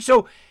 right?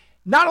 So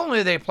not only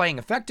are they playing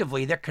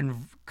effectively, they're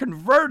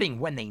converting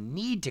when they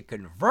need to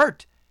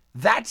convert.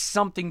 That's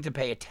something to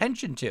pay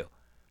attention to.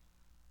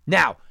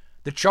 Now,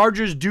 the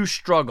Chargers do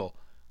struggle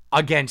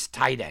against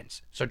tight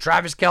ends. So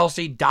Travis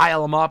Kelce,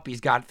 dial him up. He's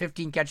got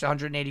 15 catches,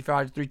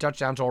 185, 3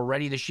 touchdowns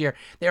already this year.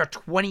 They are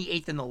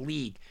 28th in the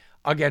league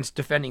against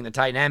defending the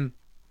tight end.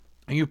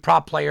 And you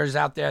prop players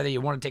out there that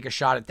you want to take a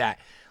shot at that.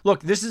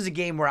 Look, this is a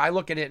game where I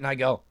look at it and I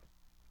go,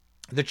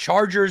 the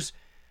Chargers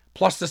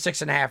plus the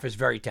 6.5 is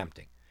very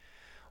tempting.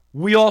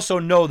 We also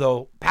know,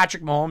 though,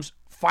 Patrick Mahomes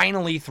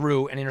finally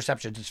threw an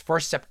interception. It's his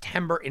first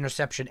September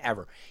interception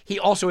ever. He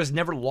also has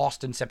never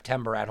lost in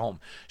September at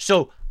home.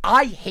 So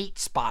I hate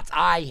spots.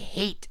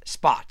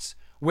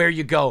 Where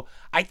you go,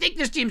 I think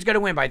this team's going to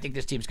win, but I think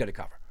this team's going to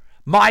cover.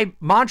 My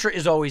mantra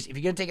is always, if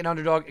you're going to take an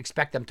underdog,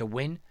 expect them to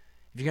win.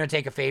 If you're going to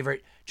take a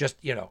favorite, just,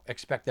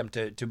 expect them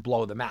to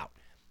blow them out.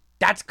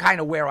 That's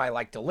kind of where I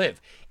like to live.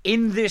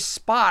 In this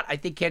spot, I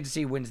think Kansas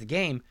City wins the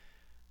game,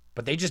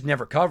 but they just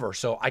never cover,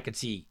 so I could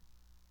see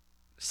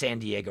San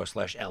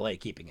Diego/LA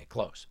keeping it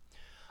close.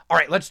 All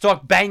right, let's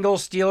talk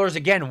Bengals, Steelers.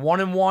 Again,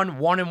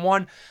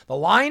 1-1. The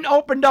line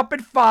opened up at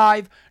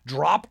 5,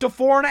 dropped to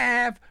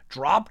 4.5,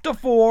 dropped to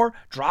 4,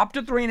 dropped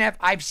to 3.5.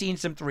 I've seen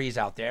some 3s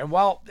out there. And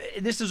while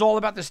this is all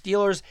about the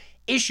Steelers'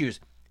 issues,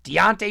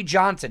 Deontay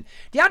Johnson.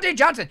 The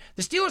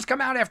Steelers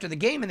come out after the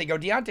game and they go,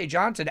 Deontay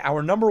Johnson,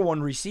 our number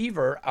one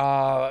receiver,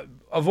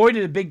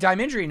 avoided a big-time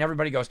injury, and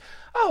everybody goes,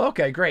 oh,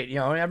 okay, great.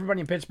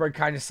 Everybody in Pittsburgh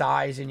kind of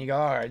sighs, and you go,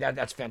 all right,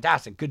 that's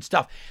fantastic, good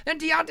stuff. Then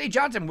Deontay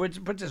Johnson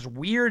puts this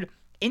weird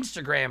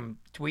Instagram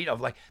tweet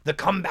of like, the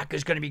comeback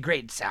is going to be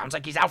great. It sounds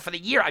like he's out for the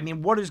year. I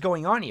mean, what is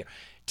going on here?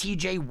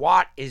 TJ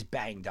Watt is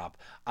banged up.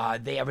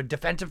 They have a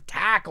defensive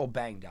tackle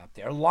banged up.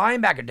 Their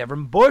linebacker,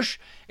 Devin Bush,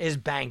 is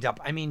banged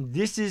up. I mean,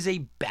 this is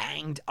a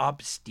banged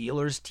up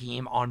Steelers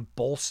team on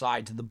both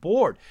sides of the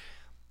board.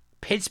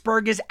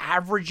 Pittsburgh is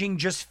averaging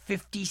just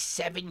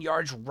 57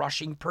 yards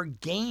rushing per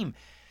game.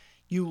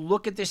 You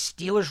look at the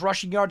Steelers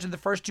rushing yards in the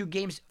first 2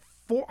 games,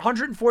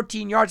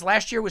 414 yards.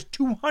 Last year was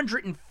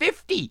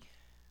 250.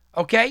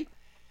 Okay?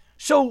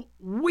 So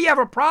we have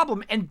a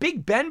problem. And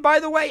Big Ben, by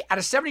the way, out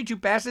of 72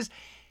 passes,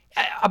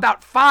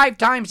 about 5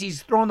 times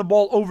he's throwing the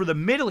ball over the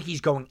middle.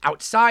 He's going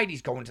outside.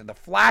 He's going to the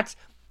flats.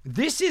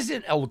 This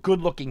isn't a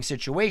good-looking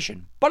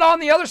situation. But on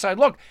the other side,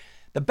 look,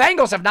 the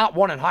Bengals have not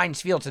won at Heinz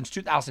Field since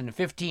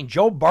 2015.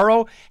 Joe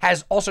Burrow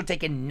has also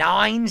taken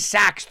 9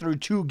 sacks through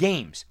 2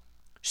 games.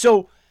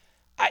 So,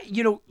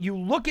 you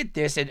look at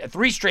this, and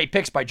 3 straight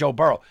picks by Joe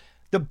Burrow.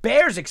 The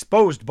Bears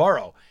exposed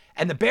Burrow,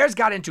 and the Bears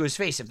got into his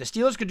face. If the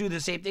Steelers could do the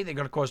same thing, they're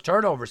going to cause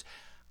turnovers.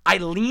 I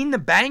lean the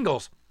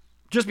Bengals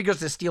just because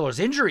of the Steelers'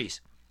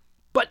 injuries.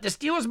 But the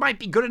Steelers might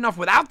be good enough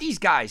without these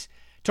guys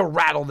to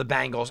rattle the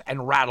Bengals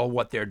and rattle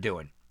what they're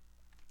doing.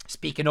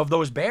 Speaking of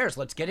those Bears,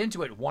 let's get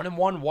into it.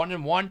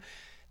 1-1.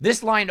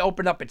 This line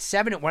opened up at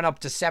 7. It went up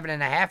to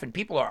 7.5, and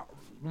people are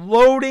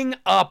loading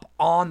up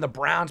on the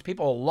Browns.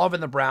 People are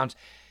loving the Browns.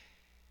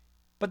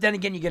 But then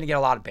again, you're going to get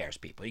a lot of Bears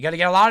people. You're going to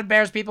get a lot of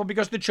Bears people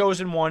because the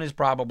chosen one is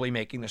probably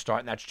making the start,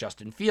 and that's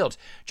Justin Fields.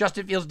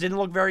 Justin Fields didn't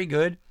look very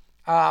good,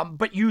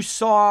 but you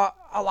saw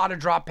a lot of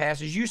drop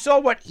passes. You saw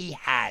what he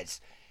has.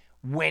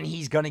 When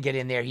he's going to get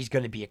in there, he's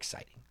going to be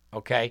exciting,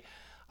 okay?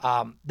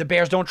 The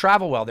Bears don't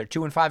travel well. They're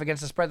 2-5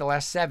 against the spread the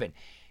last 7.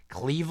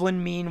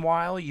 Cleveland,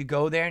 meanwhile, you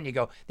go there and you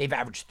go, they've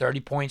averaged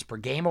 30 points per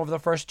game over the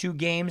first 2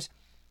 games.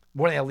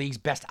 One of the league's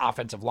best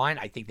offensive line,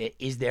 I think that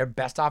is their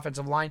best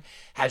offensive line,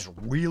 has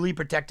really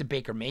protected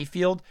Baker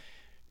Mayfield.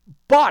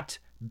 But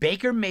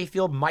Baker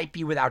Mayfield might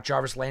be without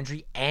Jarvis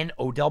Landry and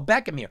Odell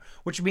Beckham here,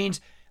 which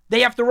means they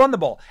have to run the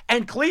ball.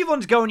 And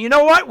Cleveland's going, you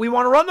know what? We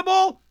want to run the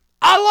ball?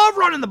 I love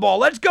running the ball.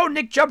 Let's go,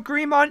 Nick Chubb,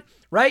 Kareem Hunt,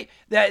 right?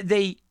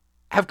 They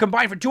have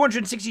combined for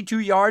 262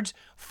 yards,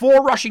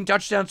 4 rushing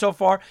touchdowns so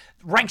far,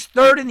 ranks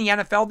 3rd in the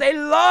NFL. They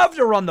love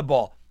to run the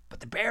ball. But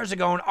the Bears are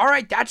going, all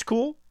right, that's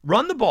cool.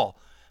 Run the ball.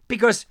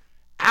 Because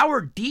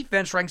our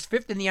defense ranks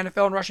 5th in the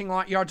NFL in rushing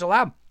yards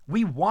allowed.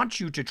 We want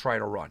you to try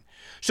to run.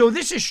 So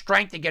this is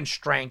strength against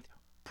strength,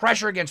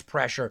 pressure against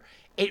pressure.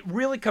 It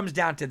really comes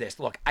down to this.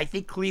 Look, I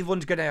think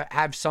Cleveland's going to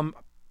have some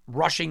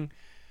rushing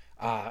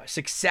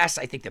success.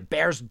 I think the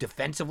Bears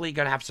defensively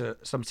going to have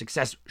some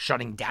success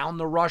shutting down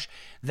the rush.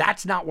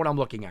 That's not what I'm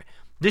looking at.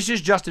 This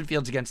is Justin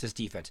Fields against this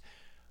defense.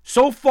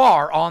 So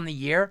far on the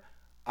year,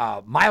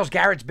 Myles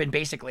Garrett's been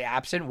basically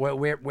absent.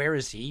 Where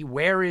is he?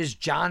 Where is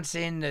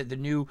Johnson, the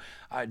new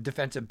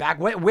defensive back?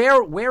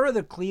 Where are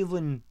the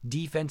Cleveland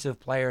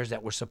defensive players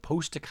that were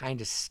supposed to kind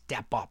of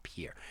step up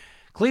here?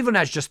 Cleveland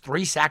has just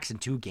 3 sacks in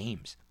 2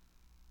 games.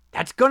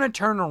 That's going to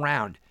turn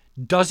around.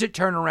 Does it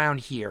turn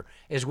around here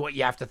is what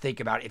you have to think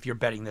about if you're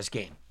betting this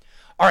game.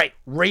 All right,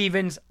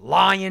 Ravens,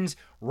 Lions.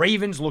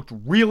 Ravens looked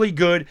really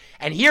good.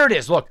 And here it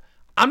is. Look,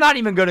 I'm not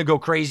even going to go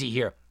crazy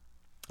here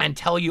and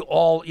tell you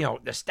all,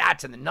 the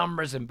stats and the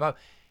numbers.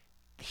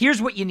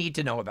 Here's what you need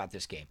to know about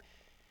this game.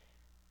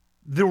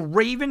 The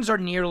Ravens are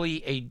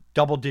nearly a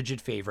double-digit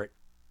favorite.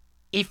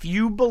 If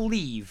you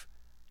believe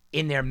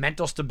in their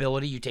mental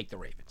stability, you take the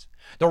Ravens.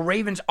 The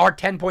Ravens are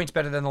 10 points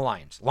better than the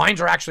Lions. Lions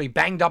are actually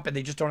banged up and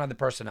they just don't have the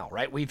personnel,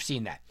 right? We've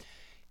seen that.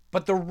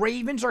 But the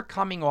Ravens are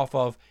coming off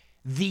of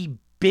the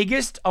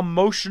biggest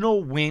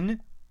emotional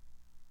win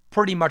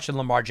pretty much in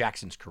Lamar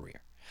Jackson's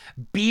career.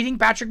 Beating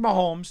Patrick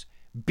Mahomes,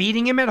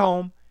 beating him at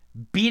home,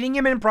 beating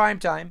him in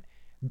primetime,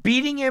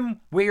 beating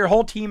him where your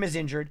whole team is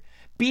injured,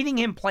 beating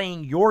him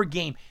playing your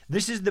game.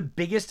 This is the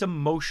biggest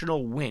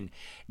emotional win.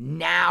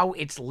 Now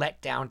it's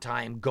letdown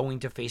time going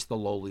to face the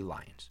lowly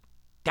Lions.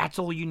 That's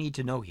all you need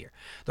to know here.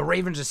 The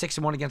Ravens are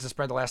 6-1 against the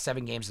spread the last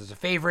 7 games as a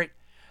favorite.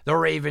 The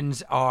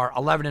Ravens are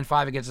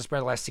 11-5 against the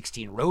spread the last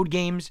 16 road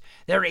games.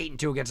 They're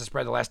 8-2 against the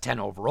spread the last 10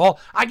 overall.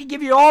 I can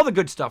give you all the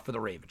good stuff for the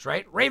Ravens,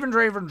 right?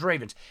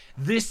 Ravens.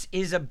 This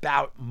is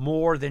about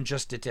more than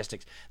just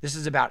statistics. This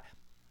is about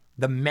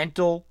the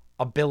mental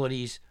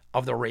abilities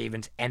of the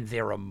Ravens and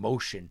their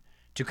emotion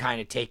to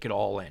kind of take it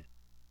all in.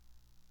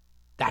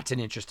 That's an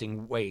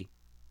interesting way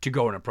to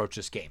go and approach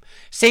this game.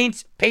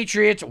 Saints,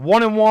 Patriots,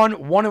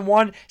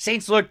 1-1.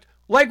 Saints looked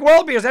like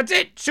world beaters. That's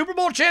it. Super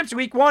Bowl champs,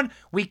 week 1.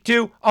 Week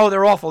 2, oh,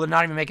 they're awful. They're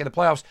not even making the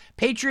playoffs.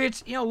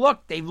 Patriots,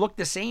 look, they've looked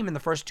the same in the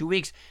first 2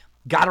 weeks.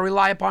 Got to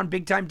rely upon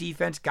big-time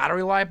defense. Got to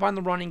rely upon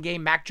the running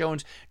game. Mac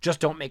Jones,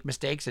 just don't make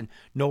mistakes, and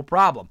no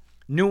problem.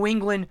 New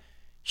England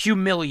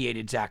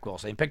humiliated Zach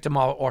Wilson. He picked him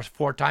off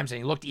 4 times, and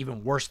he looked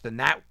even worse than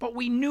that, but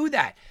we knew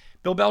that.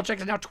 Bill Belichick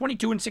is now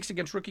 22-6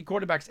 against rookie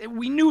quarterbacks, and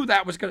we knew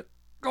that was going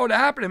to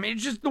happen. I mean,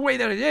 it's just the way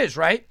that it is,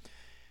 right?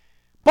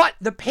 But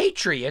the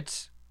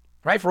Patriots,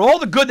 right, for all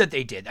the good that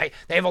they did,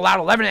 they've allowed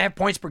 11.5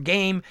 points per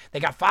game. They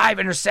got 5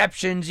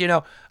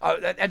 interceptions,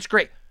 that's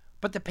great.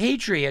 But the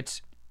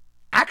Patriots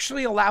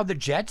actually allowed the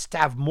Jets to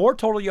have more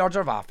total yards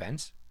of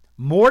offense,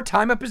 more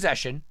time of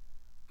possession,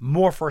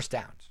 more first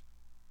downs.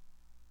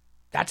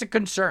 That's a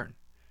concern.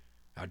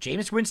 Now,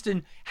 Jameis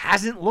Winston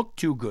hasn't looked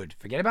too good.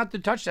 Forget about the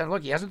touchdown.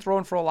 Look, he hasn't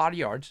thrown for a lot of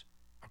yards,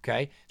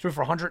 okay? Threw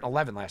for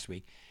 111 last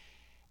week.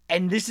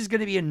 And this is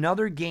going to be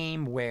another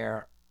game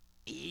where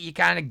you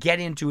kind of get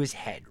into his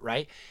head,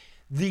 right?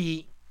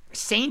 The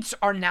Saints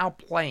are now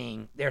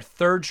playing their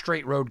 3rd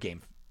straight road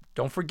game.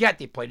 Don't forget,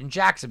 they played in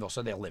Jacksonville,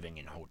 so they're living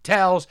in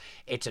hotels.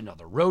 It's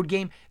another road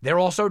game. They're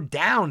also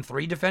down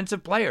 3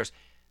 defensive players.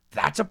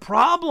 That's a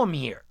problem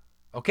here,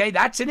 okay?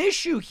 That's an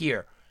issue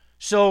here.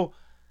 So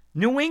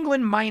New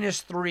England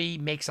 -3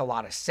 makes a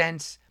lot of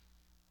sense,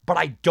 but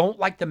I don't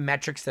like the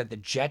metrics that the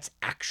Jets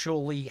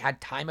actually had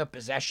time of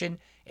possession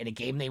in a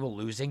game they were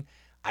losing.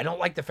 I don't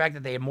like the fact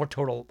that they had more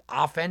total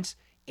offense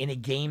in a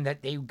game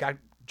that they got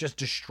just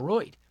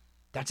destroyed.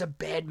 That's a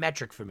bad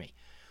metric for me.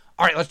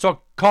 All right, let's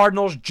talk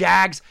Cardinals,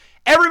 Jags.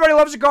 Everybody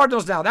loves the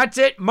Cardinals now. That's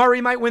it.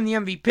 Murray might win the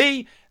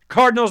MVP.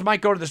 Cardinals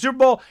might go to the Super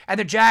Bowl. And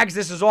the Jags,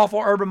 this is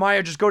awful. Urban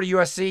Meyer, just go to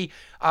USC.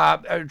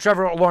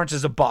 Trevor Lawrence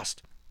is a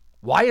bust.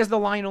 Why is the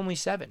line only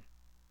 7?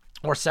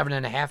 Or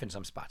 7.5 in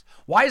some spots.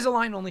 Why is the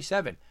line only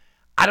 7?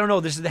 I don't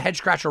know. This is the head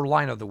scratcher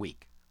line of the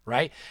week,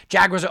 right?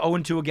 Jaguars are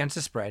 0-2 against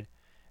the spread.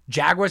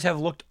 Jaguars have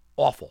looked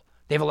awful.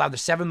 They've allowed the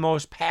 7th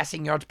most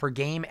passing yards per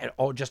game at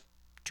just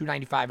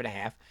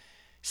 295.5.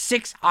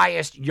 6th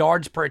highest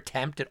yards per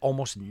attempt at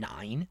almost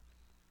 9.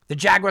 The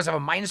Jaguars have a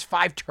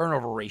 -5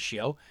 turnover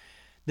ratio.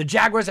 The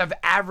Jaguars have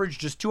averaged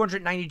just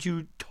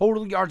 292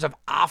 total yards of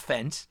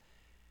offense,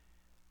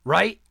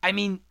 right? I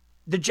mean,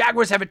 the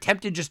Jaguars have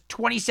attempted just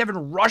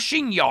 27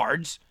 rushing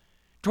attempts,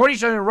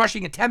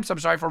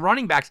 for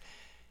running backs,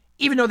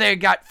 even though they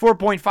got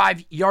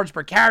 4.5 yards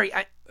per carry.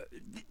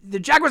 The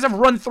Jaguars have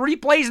run 3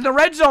 plays in the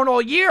red zone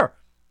all year.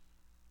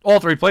 All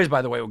 3 plays,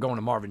 by the way, were going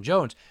to Marvin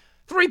Jones.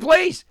 3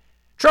 plays.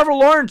 Trevor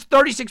Lawrence,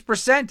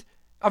 36%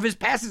 of his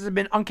passes have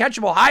been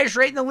uncatchable, highest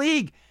rate in the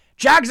league.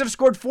 Jags have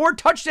scored 4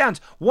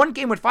 touchdowns. One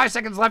came with 5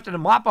 seconds left in a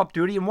mop-up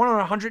duty and one on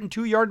a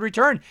 102-yard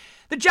return.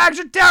 The Jags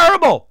are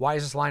terrible. Why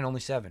is this line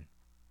only 7?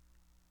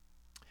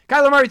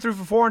 Kyler Murray threw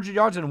for 400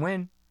 yards in a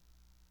win,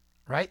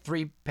 right?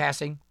 3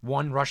 passing,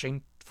 1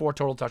 rushing, 4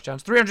 total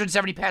touchdowns,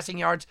 370 passing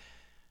yards,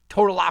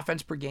 total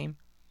offense per game.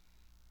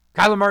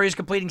 Kyler Murray is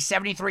completing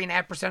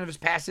 73.5% of his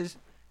passes,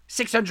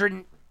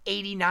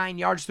 689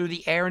 yards through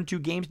the air in 2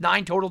 games,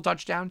 9 total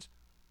touchdowns.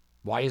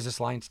 Why is this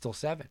line still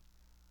 7?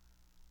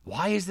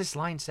 Why is this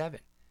line 7?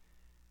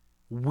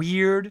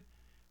 Weird,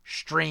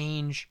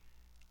 strange,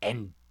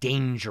 and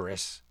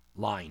dangerous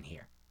line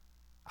here.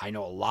 I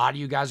know a lot of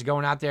you guys are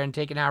going out there and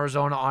taking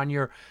Arizona on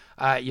your,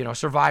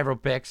 survivor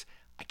picks.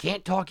 I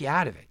can't talk you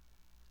out of it.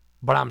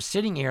 But I'm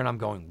sitting here and I'm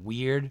going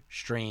weird,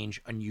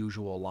 strange,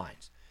 unusual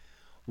lines.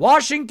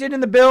 Washington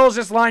and the Bills,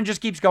 this line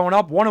just keeps going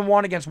up.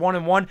 1-1 against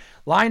 1-1.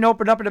 Line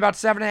opened up at about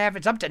 7.5.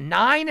 It's up to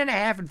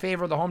 9.5 in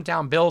favor of the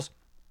hometown Bills.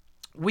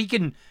 We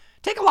can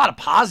take a lot of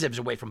positives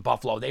away from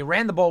Buffalo. They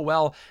ran the ball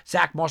well.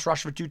 Zach Moss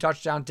rushed for 2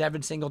 touchdowns.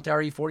 Devin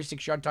Singletary,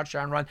 46-yard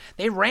touchdown run.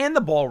 They ran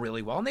the ball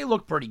really well, and they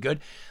looked pretty good.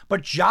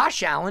 But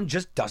Josh Allen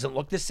just doesn't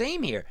look the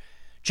same here.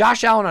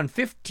 Josh Allen on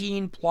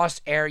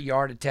 15-plus air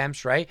yard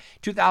attempts, right?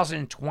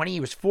 2020, he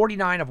was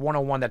 49 of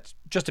 101. That's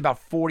just about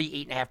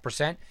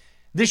 48.5%.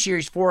 This year,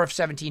 he's 4 of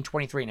 17,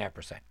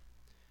 23.5%.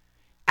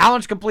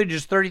 Allen's completed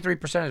just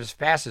 33% of his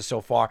passes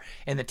so far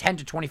in the 10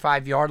 to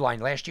 25-yard line.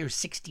 Last year,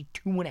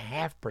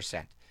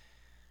 62.5%.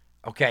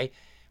 Okay?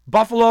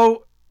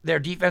 Buffalo, their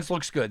defense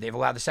looks good. They've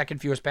allowed the second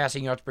fewest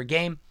passing yards per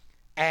game,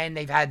 and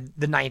they've had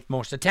the 9th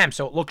most attempts,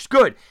 so it looks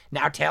good.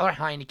 Now Taylor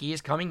Heinicke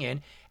is coming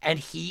in, and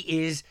he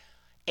is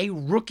a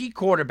rookie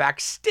quarterback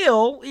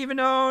still, even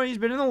though he's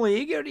been in the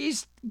league.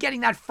 He's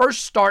getting that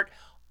first start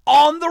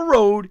on the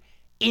road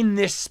in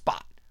this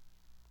spot.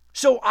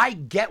 So I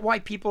get why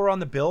people are on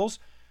the Bills,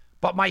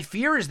 but my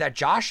fear is that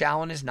Josh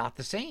Allen is not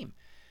the same.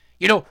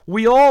 You know,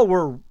 we all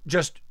were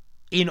just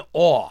in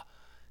awe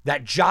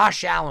that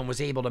Josh Allen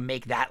was able to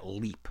make that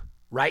leap,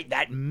 right?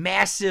 That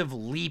massive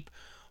leap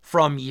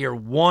from year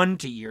 1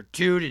 to year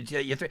 2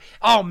 to year 3.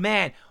 Oh,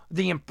 man,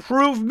 the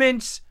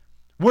improvements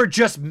were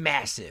just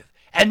massive.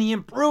 And the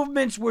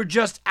improvements were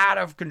just out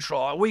of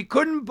control. We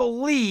couldn't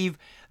believe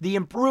the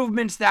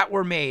improvements that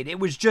were made. It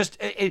was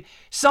just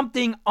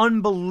something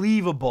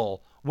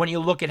unbelievable when you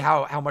look at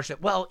how much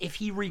that, well, if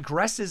he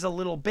regresses a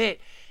little bit,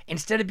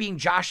 instead of being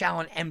Josh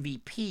Allen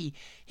MVP,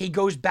 he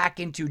goes back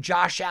into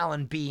Josh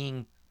Allen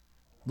being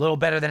a little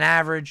better than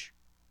average.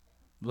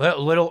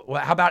 How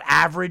about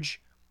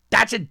average?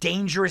 That's a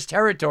dangerous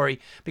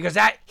territory because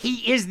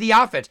he is the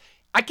offense.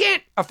 I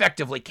can't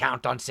effectively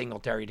count on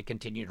Singletary to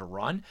continue to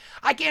run.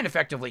 I can't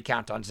effectively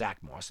count on Zach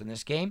Moss in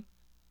this game.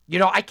 You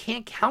know, I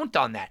can't count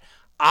on that.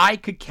 I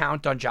could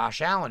count on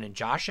Josh Allen, and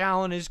Josh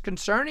Allen is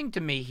concerning to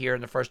me here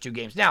in the first 2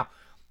 games. Now,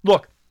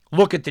 look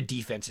at the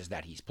defenses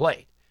that he's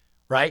played,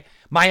 right?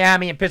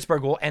 Miami and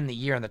Pittsburgh will end the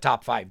year in the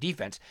top 5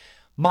 defense.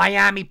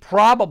 Miami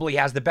probably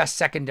has the best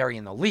secondary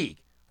in the league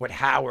with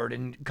Howard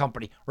and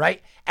company,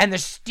 right? And the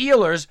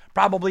Steelers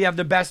probably have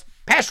the best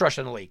pass rush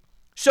in the league.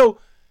 So,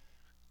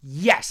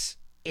 yes,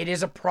 it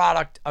is a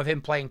product of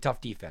him playing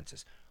tough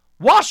defenses.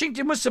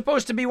 Washington was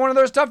supposed to be one of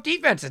those tough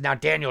defenses. Now,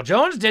 Daniel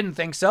Jones didn't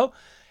think so,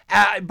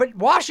 but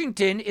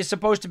Washington is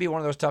supposed to be one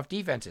of those tough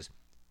defenses.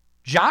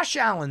 Josh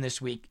Allen this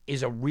week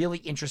is a really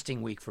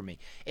interesting week for me.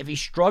 If he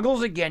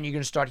struggles again, you're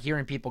going to start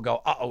hearing people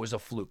go, uh-oh, it's a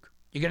fluke.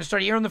 You're going to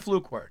start hearing the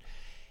fluke word.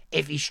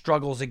 If he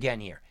struggles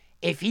again here.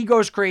 If he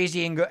goes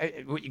crazy and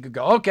you could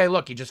go, okay,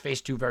 look, he just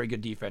faced 2 very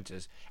good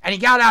defenses. And he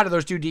got out of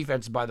those 2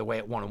 defenses, by the way,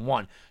 at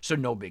 1-1, so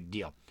no big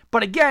deal.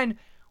 But again,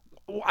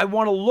 I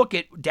want to look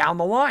at down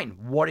the line.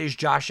 What is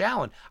Josh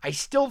Allen? I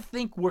still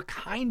think we're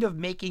kind of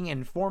making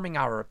and forming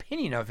our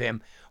opinion of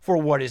him for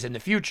what is in the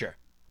future.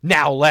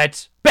 Now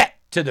let's bet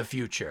to the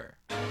future.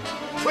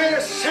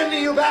 We're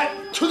sending you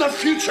back to the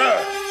future.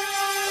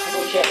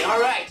 Okay, all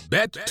right.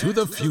 Bet to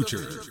the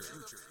future.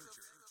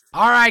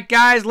 All right,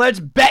 guys,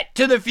 let's bet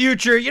to the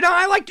future. You know,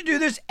 I like to do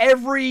this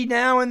every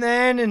now and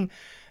then, and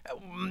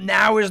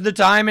now is the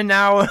time, and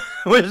now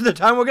is the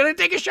time we're going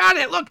to take a shot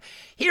at it. Look,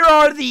 here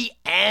are the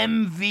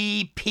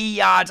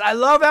MVP odds. I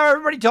love how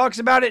everybody talks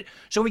about it.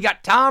 So we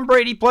got Tom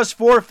Brady plus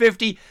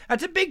 450.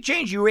 That's a big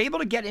change. You were able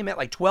to get him at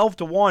like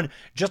 12-1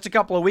 just a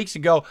couple of weeks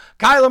ago.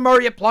 Kyler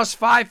Murray at plus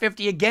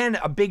 550. Again,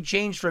 a big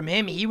change from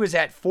him. He was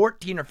at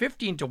 14 or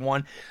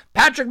 15-1.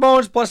 Patrick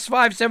Mahomes plus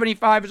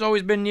 575 has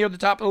always been near the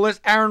top of the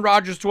list. Aaron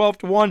Rodgers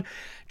 12-1.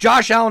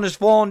 Josh Allen has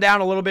fallen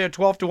down a little bit at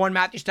 12-1.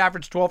 Matthew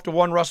Stafford's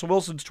 12-1. Russell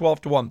Wilson's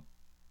 12-1.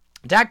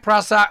 Dak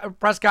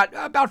Prescott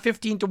about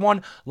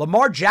 15-1.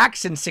 Lamar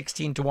Jackson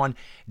 16-1.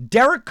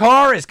 Derek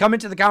Carr has come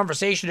into the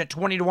conversation at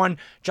 20-1.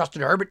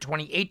 Justin Herbert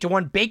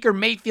 28-1. Baker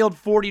Mayfield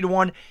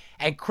 40-1.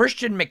 And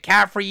Christian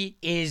McCaffrey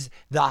is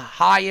the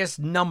highest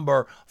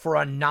number for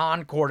a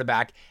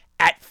non-quarterback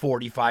at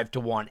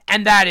 45-1.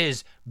 And that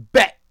is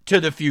bet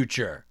to the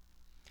future.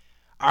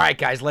 All right,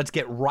 guys, let's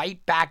get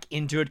right back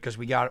into it because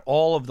we got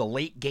all of the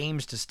late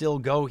games to still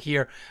go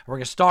here. We're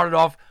going to start it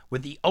off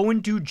with the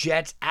 0-2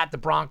 Jets at the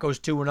Broncos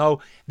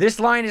 2-0. This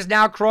line is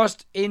now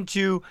crossed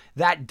into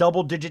that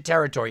double-digit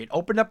territory. It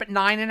opened up at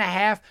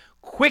 9.5,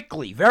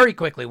 quickly, very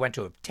quickly went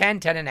to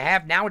 10,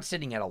 10.5. Now it's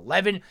sitting at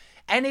 11,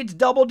 and it's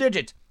double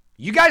digits.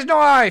 You guys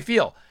know how I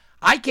feel.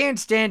 I can't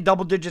stand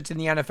double digits in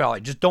the NFL. I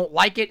just don't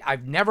like it.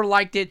 I've never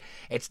liked it.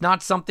 It's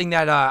not something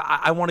that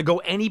I want to go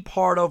any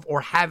part of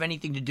or have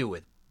anything to do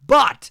with.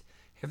 But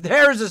if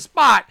there's a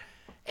spot,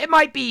 it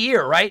might be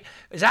here, right?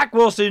 Zach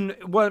Wilson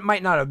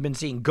might not have been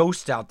seeing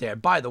ghosts out there.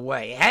 By the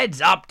way,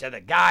 heads up to the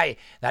guy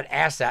that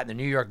asked that in the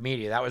New York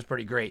media. That was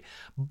pretty great.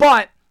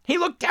 But he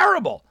looked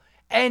terrible.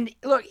 And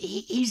look,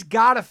 he's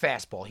got a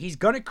fastball. He's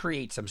going to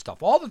create some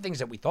stuff. All the things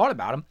that we thought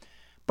about him,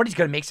 but he's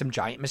going to make some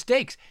giant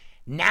mistakes.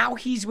 Now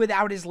he's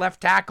without his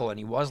left tackle, and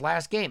he was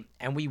last game.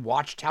 And we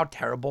watched how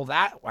terrible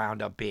that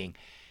wound up being.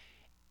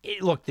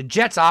 Look, the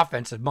Jets'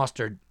 offense has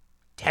mustered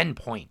 10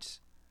 points.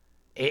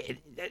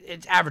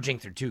 It's averaging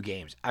through 2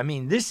 games. I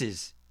mean,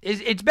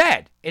 it's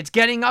bad. It's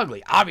getting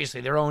ugly.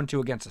 Obviously, they're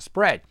 0-2 against the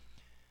spread.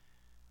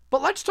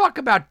 But let's talk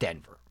about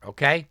Denver,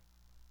 okay?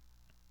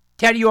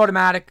 Teddy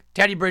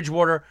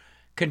Bridgewater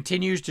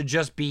continues to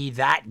just be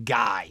that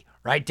guy,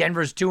 right?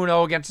 Denver's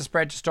 2-0 against the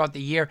spread to start the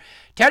year.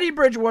 Teddy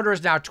Bridgewater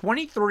is now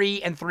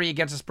 23-3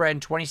 against the spread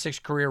and 26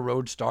 career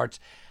road starts.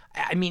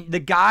 I mean, the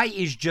guy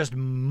is just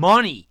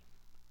money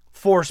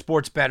for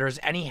sports bettors,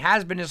 and he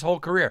has been his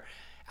whole career.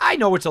 I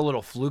know it's a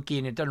little fluky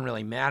and it doesn't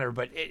really matter,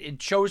 but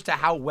it shows to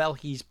how well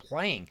he's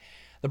playing.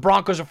 The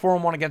Broncos are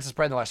 4-1 against the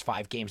spread in the last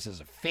 5 games as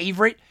a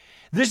favorite.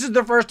 This is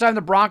the first time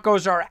the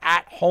Broncos are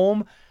at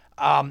home.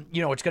 It's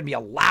going to be a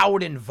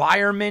loud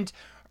environment.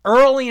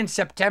 Early in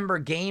September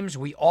games,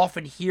 we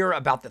often hear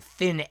about the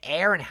thin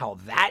air and how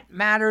that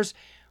matters.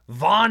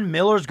 Von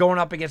Miller's going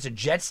up against a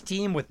Jets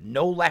team with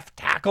no left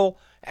tackle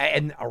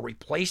and a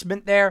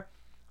replacement there.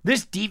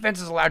 This defense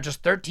has allowed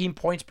just 13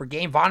 points per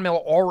game. Von Miller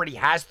already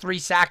has 3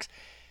 sacks.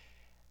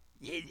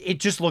 It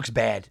just looks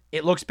bad.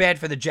 It looks bad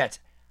for the Jets.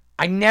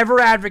 I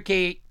never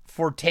advocate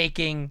for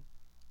taking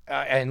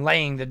and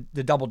laying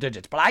the double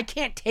digits, but I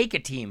can't take a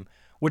team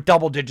with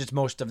double digits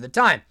most of the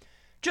time.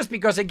 Just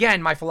because,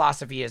 again, my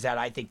philosophy is that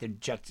I think the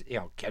Jets,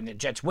 can the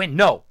Jets win?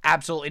 No,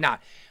 absolutely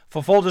not.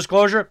 For full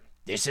disclosure,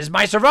 this is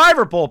my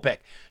survivor pool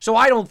pick, so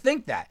I don't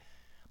think that.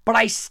 But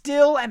I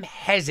still am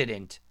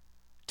hesitant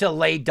to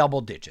lay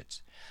double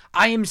digits.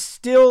 I am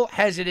still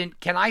hesitant.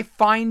 Can I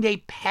find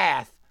a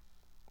path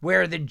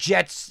where the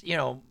Jets,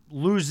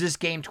 lose this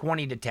game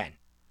 20-10?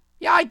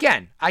 Yeah, I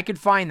can. I could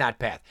find that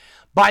path.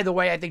 By the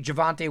way, I think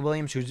Javonte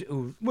Williams,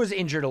 who was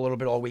injured a little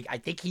bit all week, I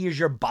think he is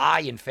your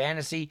buy in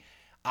fantasy.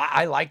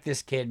 I like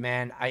this kid,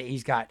 man.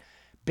 He's got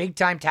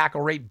big-time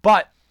tackle rate,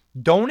 but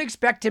don't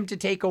expect him to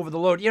take over the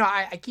load.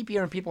 I keep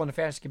hearing people in the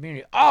fantasy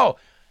community,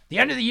 the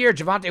end of the year,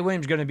 Javonte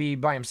Williams is going to be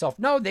by himself.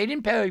 No, they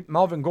didn't pay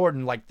Melvin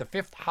Gordon like the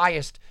 5th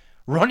highest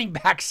running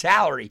back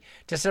salary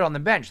to sit on the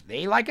bench.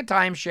 They like a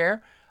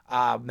timeshare.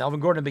 Melvin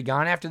Gordon will be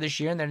gone after this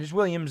year, and then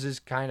Williams is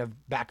kind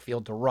of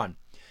backfield to run.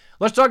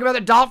 Let's talk about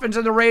the Dolphins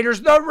and the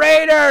Raiders. The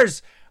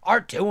Raiders are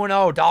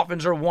 2-0.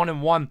 Dolphins are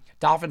 1-1.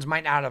 Dolphins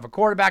might not have a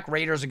quarterback.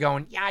 Raiders are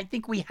going, I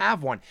think we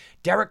have one.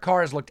 Derek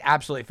Carr has looked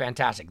absolutely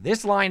fantastic.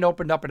 This line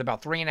opened up at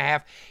about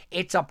 3.5.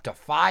 It's up to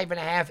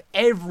 5.5.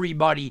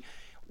 Everybody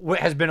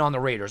has been on the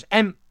Raiders.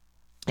 And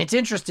it's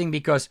interesting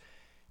because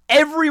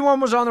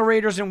everyone was on the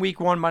Raiders in week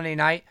 1 Monday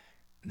night.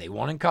 They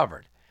won and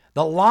covered.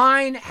 The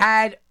line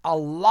had a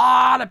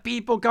lot of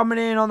people coming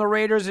in on the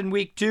Raiders in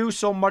week 2,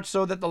 so much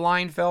so that the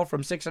line fell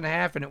from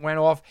 6.5 and it went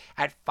off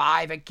at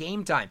 5 at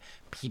game time.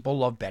 People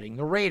love betting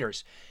the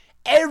Raiders.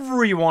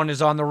 Everyone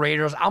is on the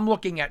Raiders. I'm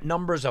looking at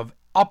numbers of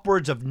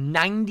upwards of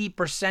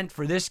 90%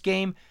 for this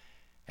game.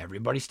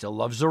 Everybody still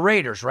loves the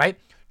Raiders, right?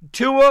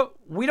 Tua,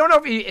 we don't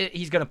know if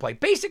he's going to play.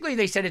 Basically,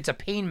 they said it's a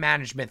pain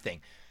management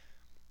thing.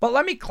 But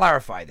let me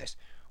clarify this.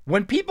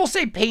 When people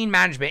say pain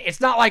management, it's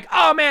not like,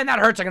 oh man, that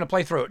hurts, I'm going to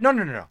play through it.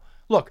 No.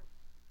 Look,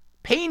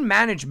 pain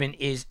management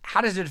is,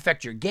 how does it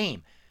affect your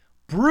game?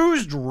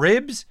 Bruised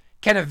ribs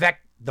can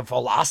affect the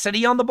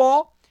velocity on the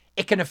ball.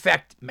 It can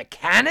affect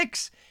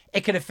mechanics.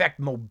 It can affect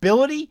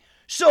mobility.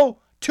 So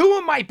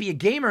Tua might be a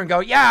gamer and go,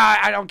 yeah,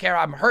 I don't care,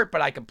 I'm hurt,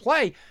 but I can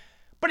play.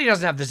 But he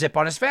doesn't have the zip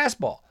on his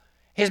fastball.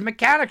 His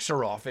mechanics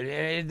are off.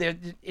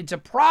 It's a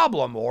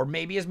problem. Or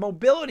maybe his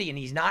mobility, and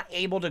he's not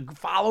able to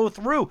follow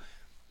through.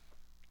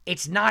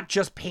 It's not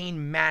just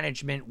pain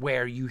management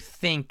where you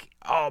think,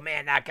 oh,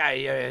 man, that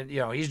guy,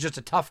 he's just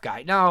a tough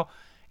guy. No,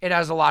 it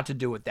has a lot to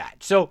do with that.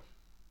 So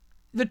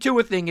the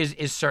Tua thing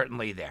is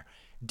certainly there.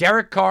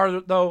 Derek Carr,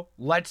 though,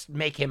 let's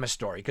make him a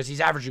story because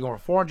he's averaging over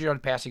 400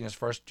 yards passing in his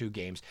first 2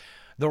 games.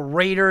 The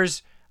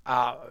Raiders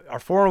are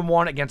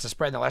 4-1 against the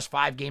spread in the last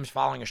 5 games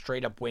following a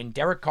straight-up win.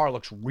 Derek Carr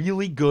looks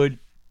really good,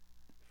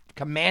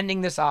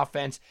 commanding this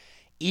offense,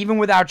 even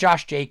without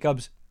Josh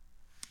Jacobs.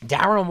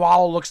 Darren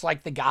Waller looks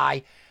like the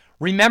guy.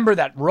 Remember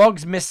that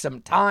Ruggs missed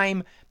some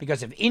time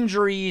because of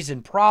injuries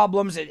and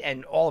problems,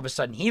 and all of a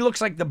sudden he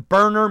looks like the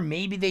burner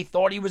maybe they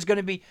thought he was going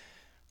to be.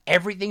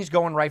 Everything's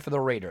going right for the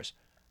Raiders.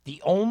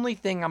 The only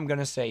thing I'm going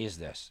to say is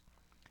this.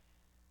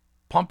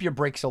 Pump your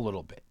brakes a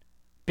little bit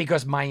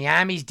because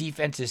Miami's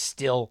defense is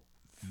still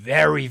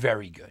very,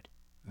 very good.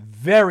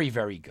 Very,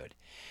 very good.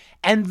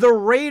 And the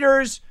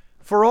Raiders,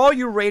 for all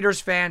you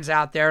Raiders fans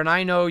out there, and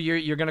I know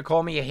you're going to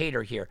call me a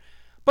hater here,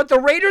 but the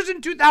Raiders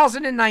in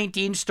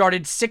 2019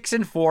 started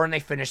 6-4 and they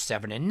finished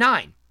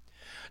 7-9.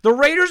 The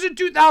Raiders in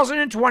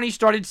 2020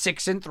 started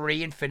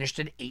 6-3 and finished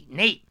at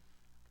 8-8.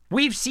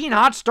 We've seen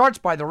hot starts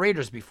by the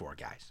Raiders before,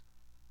 guys.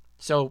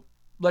 So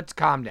let's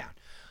calm down.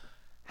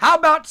 How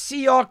about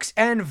Seahawks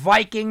and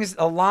Vikings?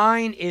 The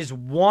line is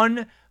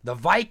 1. The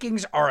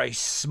Vikings are a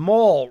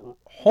small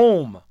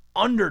home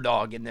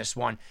underdog in this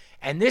one.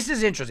 And this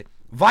is interesting.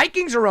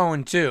 Vikings are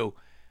 0-2.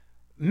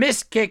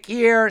 Missed kick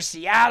here.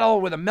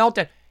 Seattle with a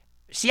meltdown.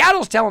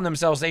 Seattle's telling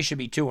themselves they should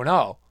be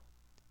 2-0.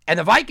 And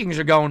the Vikings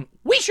are going,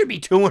 we should be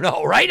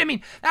 2-0, right? I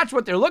mean, that's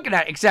what they're looking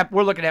at, except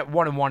we're looking at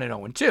 1-1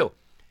 and 0-2.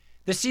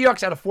 The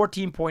Seahawks had a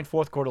 14-point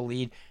fourth quarter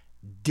lead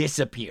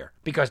disappear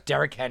because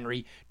Derrick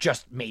Henry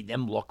just made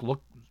them look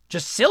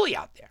just silly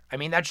out there. I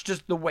mean, that's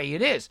just the way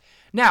it is.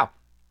 Now,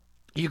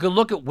 you can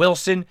look at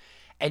Wilson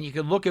and you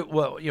can look at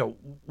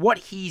what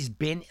he's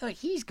been.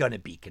 He's going to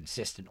be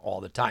consistent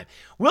all the time.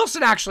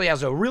 Wilson actually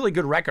has a really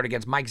good record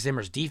against Mike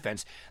Zimmer's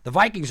defense. The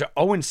Vikings are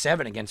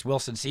 0-7 against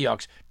Wilson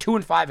Seahawks,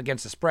 2-5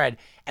 against the spread,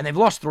 and they've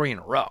lost 3 in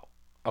a row.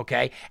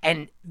 Okay?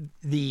 And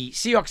the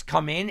Seahawks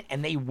come in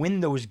and they win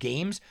those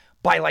games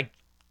by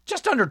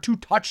just under 2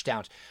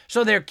 touchdowns.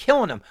 So they're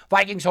killing them.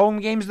 Vikings home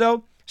games,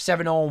 though,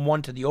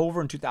 7-0-1 to the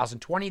over in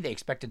 2020. They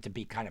expect it to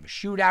be kind of a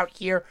shootout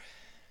here.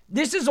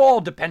 This is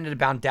all dependent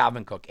upon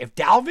Dalvin Cook. If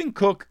Dalvin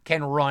Cook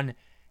can run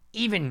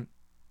even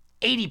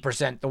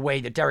 80% the way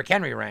that Derrick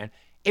Henry ran,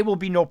 it will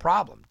be no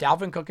problem.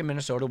 Dalvin Cook in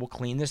Minnesota will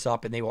clean this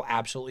up and they will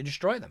absolutely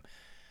destroy them.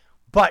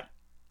 But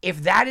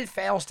if that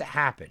fails to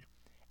happen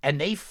and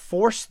they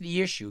force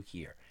the issue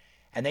here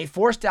and they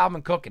force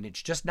Dalvin Cook and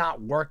it's just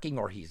not working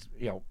or he's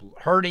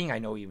hurting, I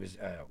know he was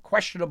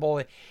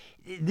questionable,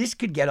 this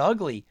could get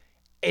ugly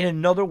in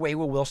another way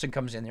where Wilson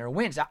comes in there and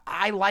wins.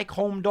 I like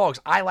home dogs.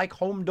 I like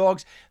home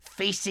dogs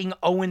facing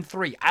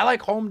 0-3. I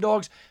like home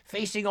dogs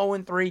facing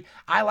 0-3.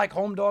 I like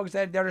home dogs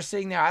that are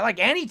sitting there. I like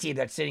any team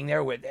that's sitting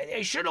there with,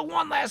 they should have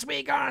won last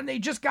week and they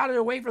just got it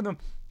away from them.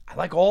 I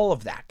like all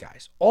of that,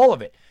 guys. All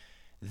of it.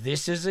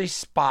 This is a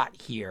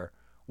spot here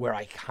where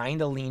I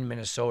kind of lean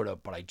Minnesota,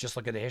 but I just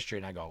look at the history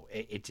and I go,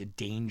 it's a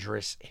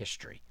dangerous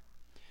history.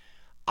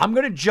 I'm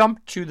going to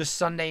jump to the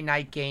Sunday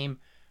night game.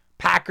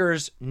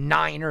 Packers,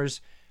 Niners.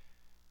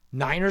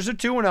 Niners are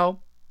 2-0,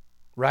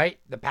 right?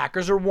 The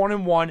Packers are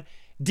 1-1.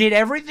 Did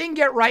everything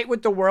get right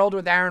with the world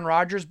with Aaron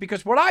Rodgers?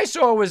 Because what I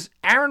saw was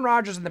Aaron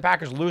Rodgers and the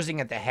Packers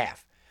losing at the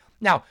half.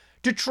 Now,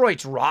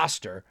 Detroit's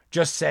roster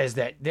just says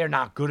that they're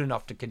not good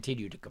enough to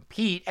continue to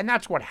compete, and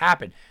that's what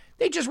happened.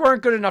 They just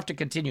weren't good enough to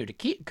continue to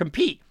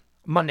compete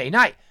Monday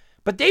night.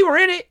 But they were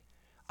in it.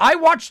 I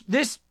watched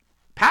this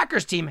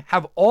Packers team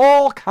have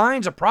all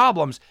kinds of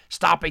problems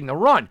stopping the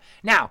run.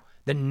 Now,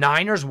 the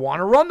Niners want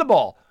to run the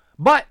ball,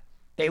 but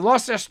they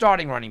lost their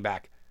starting running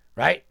back,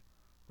 right?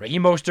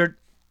 Raheem Mostert,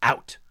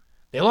 out.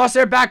 They lost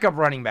their backup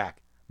running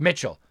back,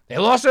 Mitchell. They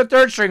lost their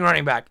third string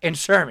running back in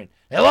Sherman.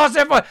 They lost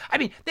their...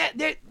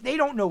 they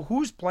don't know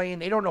who's playing.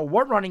 They don't know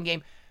what running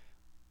game.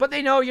 But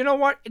they know, you know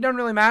what? It doesn't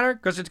really matter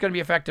because it's going to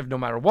be effective no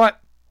matter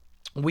what.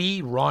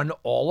 We run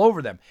all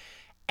over them.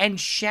 And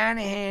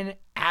Shanahan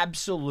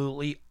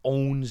absolutely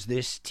owns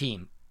this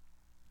team.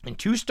 In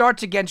 2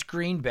 starts against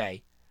Green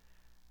Bay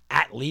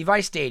at Levi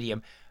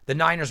Stadium, the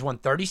Niners won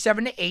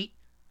 37-8.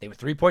 They were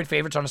 3-point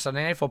favorites on a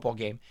Sunday Night Football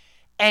game,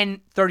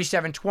 and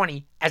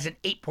 37-20 as an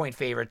 8-point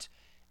favorite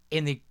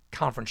in the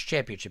conference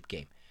championship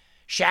game.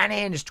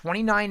 Shanahan is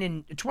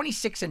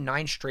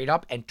 26-9 straight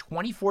up and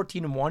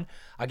 20-14-1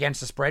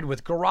 against the spread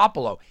with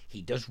Garoppolo.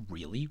 He does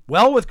really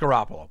well with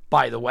Garoppolo,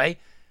 by the way.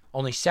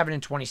 Only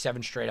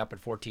 7-27 straight up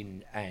and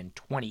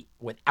 14-20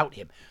 without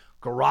him.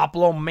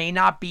 Garoppolo may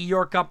not be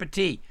your cup of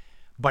tea,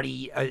 but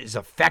he is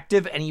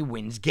effective and he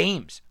wins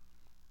games.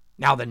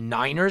 Now, the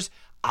Niners'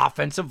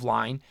 offensive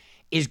line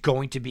is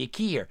going to be a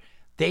key here.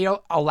 They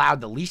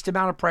allowed the least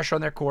amount of pressure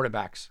on their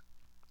quarterbacks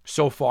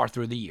so far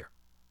through the year.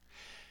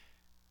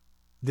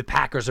 the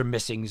Packers are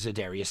missing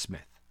Zadarius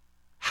Smith.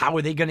 How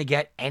are they going to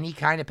get any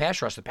kind of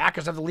pass rush? The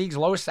Packers have the league's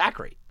lowest sack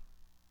rate.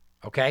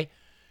 Okay?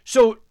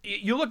 So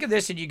you look at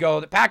this and you go,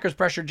 the Packers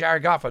pressured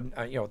Jared Goff on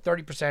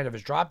 30% of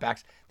his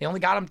dropbacks. They only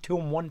got him to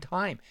him one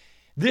time.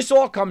 This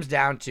all comes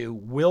down to,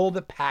 will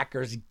the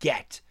Packers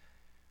get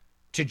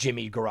to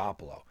Jimmy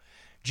Garoppolo?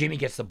 Jimmy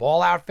gets the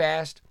ball out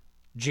fast.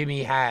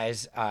 Jimmy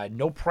has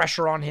no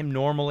pressure on him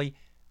normally.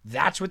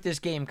 That's what this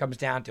game comes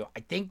down to. I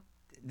think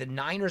the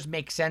Niners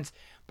make sense,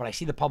 but I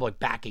see the public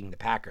backing the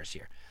Packers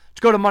here. Let's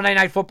go to Monday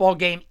Night Football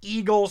game.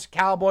 Eagles,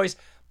 Cowboys.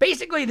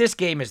 Basically, this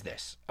game is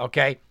this,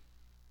 okay?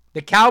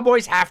 The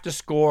Cowboys have to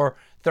score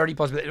 30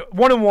 plus.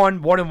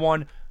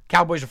 1-1.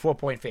 Cowboys are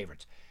 4-point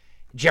favorites.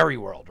 Jerry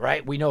World,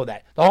 right? We know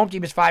that. The home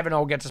team is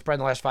 5-0 against the spread in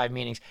the last 5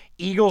 meetings.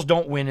 Eagles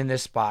don't win in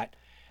this spot.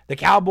 The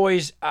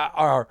Cowboys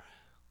are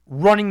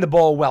running the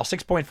ball well,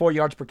 6.4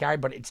 yards per carry,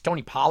 but it's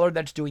Tony Pollard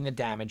that's doing the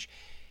damage.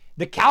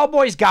 The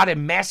Cowboys got a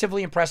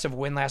massively impressive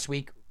win last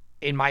week,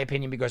 in my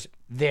opinion, because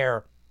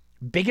their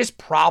biggest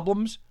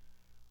problems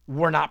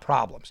were not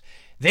problems.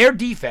 Their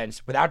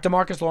defense, without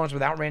DeMarcus Lawrence,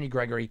 without Randy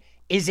Gregory,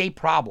 is a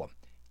problem.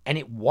 And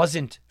it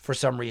wasn't for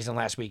some reason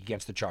last week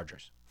against the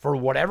Chargers. For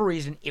whatever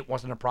reason, it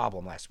wasn't a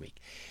problem last week.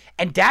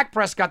 And Dak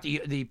Prescott,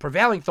 the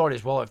prevailing thought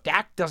is, well, if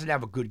Dak doesn't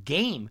have a good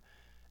game,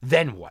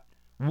 then what?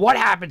 What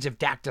happens if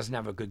Dak doesn't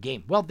have a good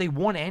game? Well, they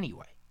won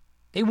anyway.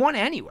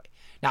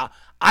 Now,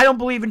 I don't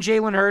believe in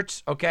Jalen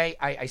Hurts, okay?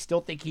 I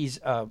still think he's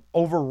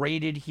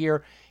overrated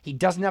here. He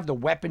doesn't have the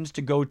weapons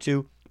to go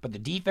to, but the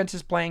defense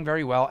is playing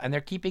very well, and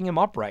they're keeping him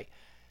upright.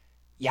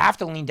 You have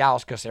to lean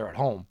Dallas because they're at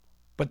home.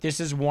 But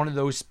this is one of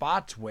those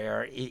spots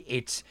where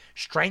it's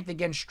strength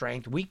against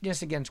strength,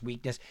 weakness against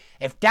weakness.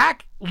 If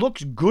Dak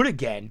looks good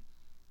again,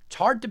 it's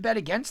hard to bet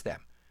against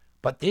them.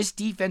 But this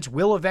defense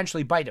will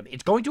eventually bite them.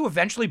 It's going to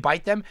eventually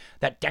bite them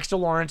that Dexter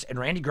Lawrence and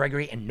Randy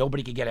Gregory and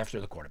nobody can get after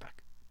the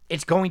quarterback.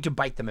 It's going to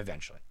bite them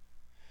eventually.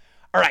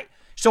 All right,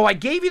 so I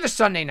gave you the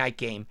Sunday night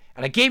game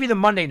and I gave you the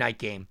Monday night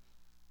game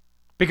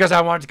because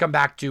I wanted to come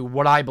back to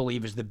what I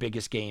believe is the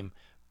biggest game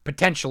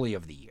potentially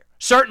of the year.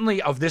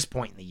 Certainly of this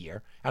point in the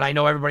year. And I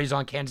know everybody's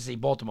on Kansas City,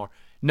 Baltimore.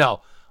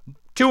 No.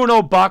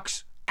 2-0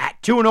 Bucks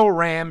at 2-0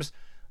 Rams.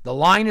 The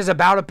line is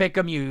about to pick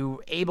them.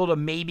 You able to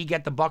maybe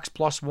get the Bucks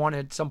 +1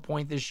 at some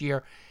point this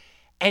year.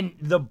 And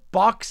the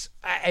Bucks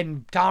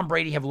and Tom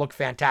Brady have looked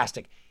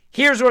fantastic.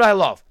 Here's what I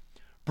love.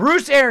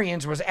 Bruce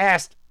Arians was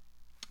asked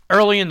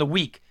early in the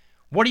week,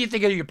 what do you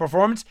think of your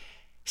performance?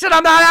 He said,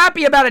 I'm not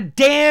happy about a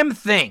damn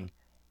thing.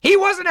 He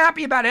wasn't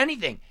happy about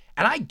anything.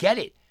 And I get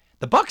it.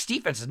 The Bucks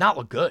defense does not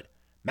look good.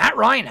 Matt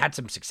Ryan had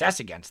some success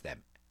against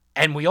them.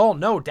 And we all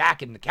know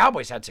Dak and the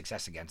Cowboys had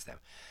success against them.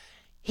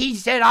 He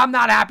said, I'm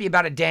not happy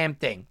about a damn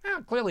thing.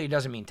 Well, clearly it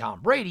doesn't mean Tom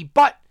Brady,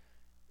 but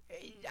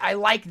I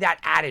like that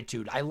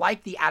attitude. I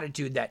like the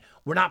attitude that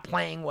we're not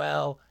playing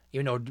well,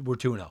 even though we're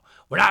 2-0.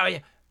 We're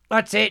not,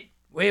 that's it.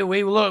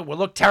 We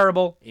look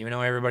terrible, even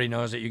though everybody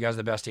knows that you guys are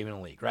the best team in the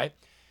league, right?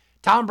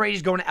 Tom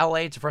Brady's going to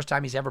L.A. It's the first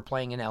time he's ever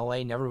playing in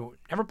L.A.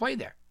 Never played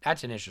there.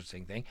 That's an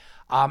interesting thing.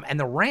 And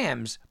the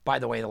Rams, by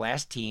the way, the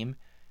last team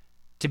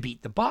to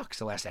beat the Bucks,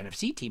 the last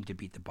NFC team to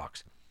beat the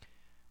Bucks.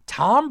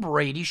 Tom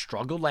Brady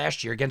struggled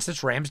last year against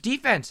this Rams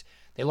defense.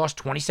 They lost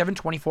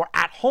 27-24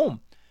 at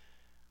home.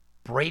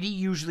 Brady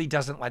usually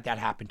doesn't let that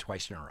happen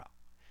twice in a row.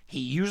 He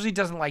usually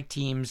doesn't like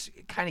teams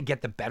kind of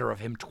get the better of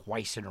him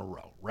twice in a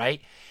row,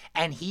 right?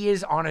 And he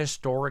is on a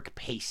historic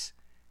pace.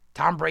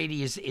 Tom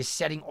Brady is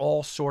setting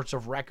all sorts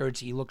of records.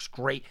 He looks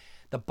great.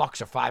 The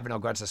Bucks are 5-0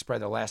 against the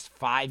spread their last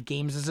 5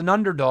 games as an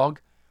underdog.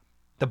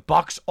 The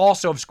Bucks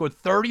also have scored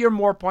 30 or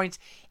more points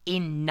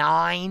in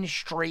 9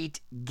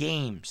 straight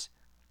games.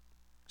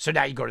 So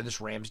now you go to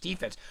this Rams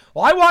defense.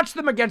 Well, I watched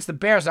them against the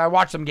Bears. I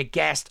watched them get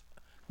gassed,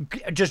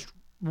 just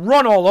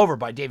run all over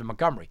by David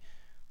Montgomery.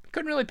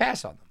 Couldn't really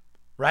pass on them,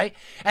 right?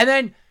 And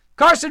then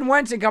Carson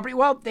Wentz and company,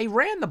 well, they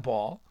ran the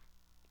ball.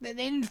 They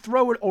didn't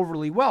throw it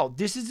overly well.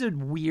 This is a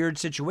weird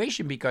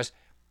situation because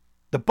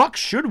the Bucks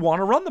should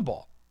want to run the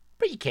ball.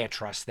 But you can't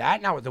trust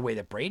that. Not with the way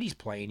that Brady's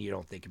playing, you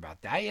don't think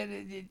about that.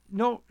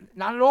 No,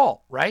 not at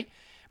all, right?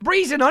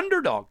 Brady's an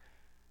underdog.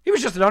 He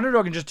was just an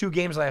underdog in just 2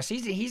 games last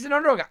season. He's an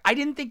underdog. I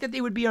didn't think that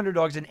they would be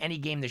underdogs in any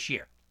game this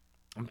year,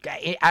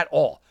 okay, at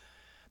all.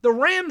 The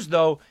Rams,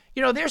 though,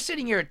 they're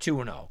sitting here at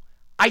 2-0.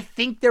 I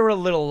think they're a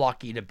little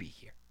lucky to be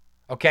here,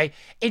 okay?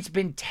 It's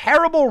been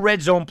terrible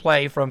red zone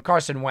play from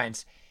Carson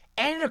Wentz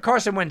and a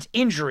Carson Wentz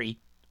injury,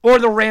 or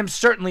the Rams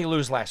certainly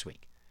lose last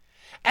week.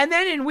 And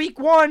then in week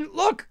 1,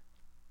 look,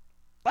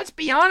 let's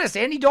be honest,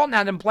 Andy Dalton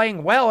had them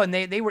playing well, and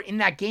they were in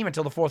that game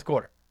until the 4th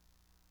quarter.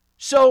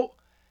 So,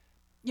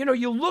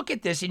 you look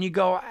at this and you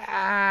go,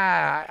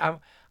 I'm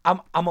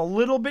a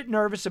little bit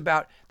nervous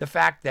about the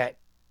fact that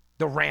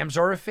the Rams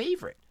are a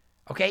favorite,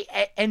 okay?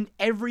 And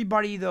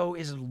everybody, though,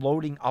 is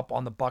loading up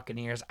on the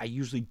Buccaneers. I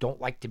usually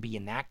don't like to be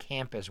in that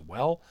camp as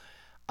well.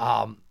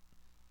 After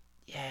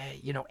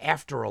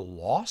a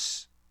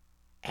loss,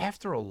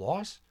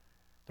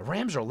 the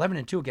Rams are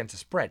 11-2 against the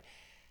spread.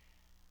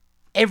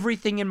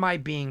 Everything in my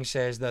being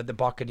says that the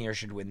Buccaneers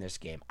should win this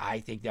game.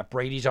 I think that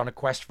Brady's on a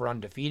quest for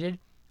undefeated.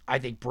 I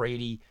think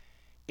Brady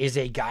is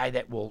a guy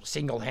that will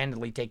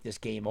single-handedly take this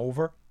game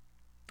over.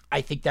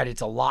 I think that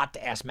it's a lot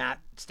to ask Matt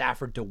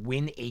Stafford to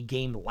win a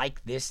game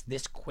like this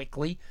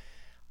quickly.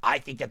 I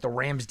think that the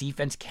Rams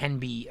defense can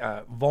be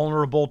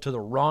vulnerable to the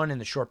run and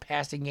the short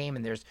passing game,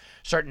 and there's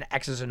certain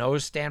X's and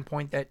O's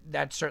standpoint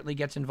that certainly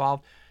gets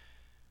involved.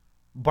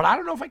 But I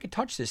don't know if I could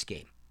touch this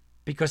game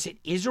because it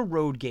is a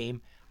road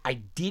game. I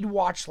did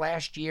watch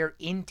last year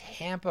in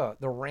Tampa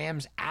the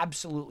Rams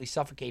absolutely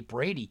suffocate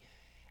Brady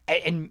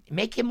and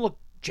make him look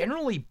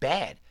generally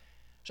bad.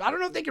 So I don't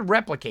know if they can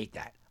replicate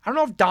that. I don't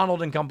know if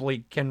Donald and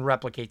company can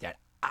replicate that.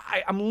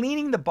 I'm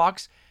leaning the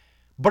Bucs.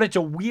 But it's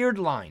a weird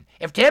line.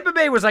 If Tampa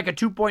Bay was like a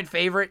 2-point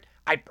favorite,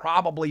 I'd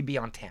probably be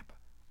on Tampa.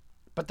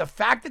 But the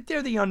fact that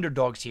they're the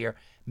underdogs here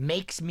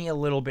makes me a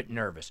little bit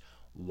nervous.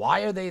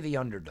 Why are they the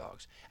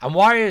underdogs? And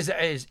why is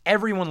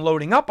everyone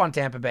loading up on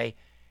Tampa Bay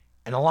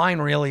and the line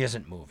really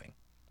isn't moving?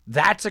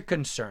 That's a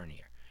concern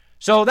here.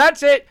 So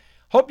that's it.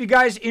 Hope you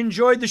guys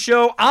enjoyed the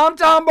show. I'm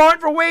Tom Barton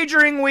for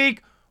Wagering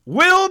Week.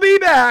 We'll be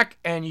back,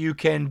 and you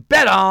can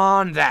bet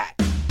on that.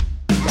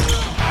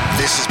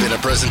 This has been a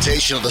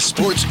presentation of the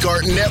Sports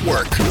Garden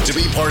Network. To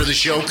be part of the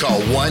show, call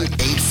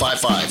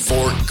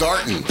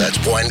 1-855-4-GARDEN. That's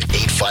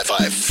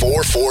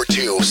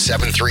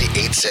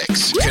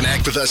 1-855-442-7386.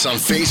 Connect with us on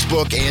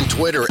Facebook and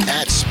Twitter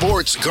at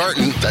Sports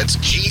Garden. That's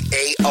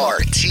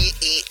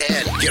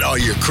GARTEN. Get all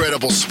your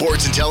credible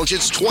sports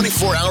intelligence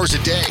 24 hours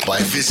a day by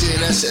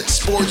visiting us at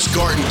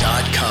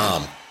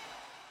sportsgarden.com.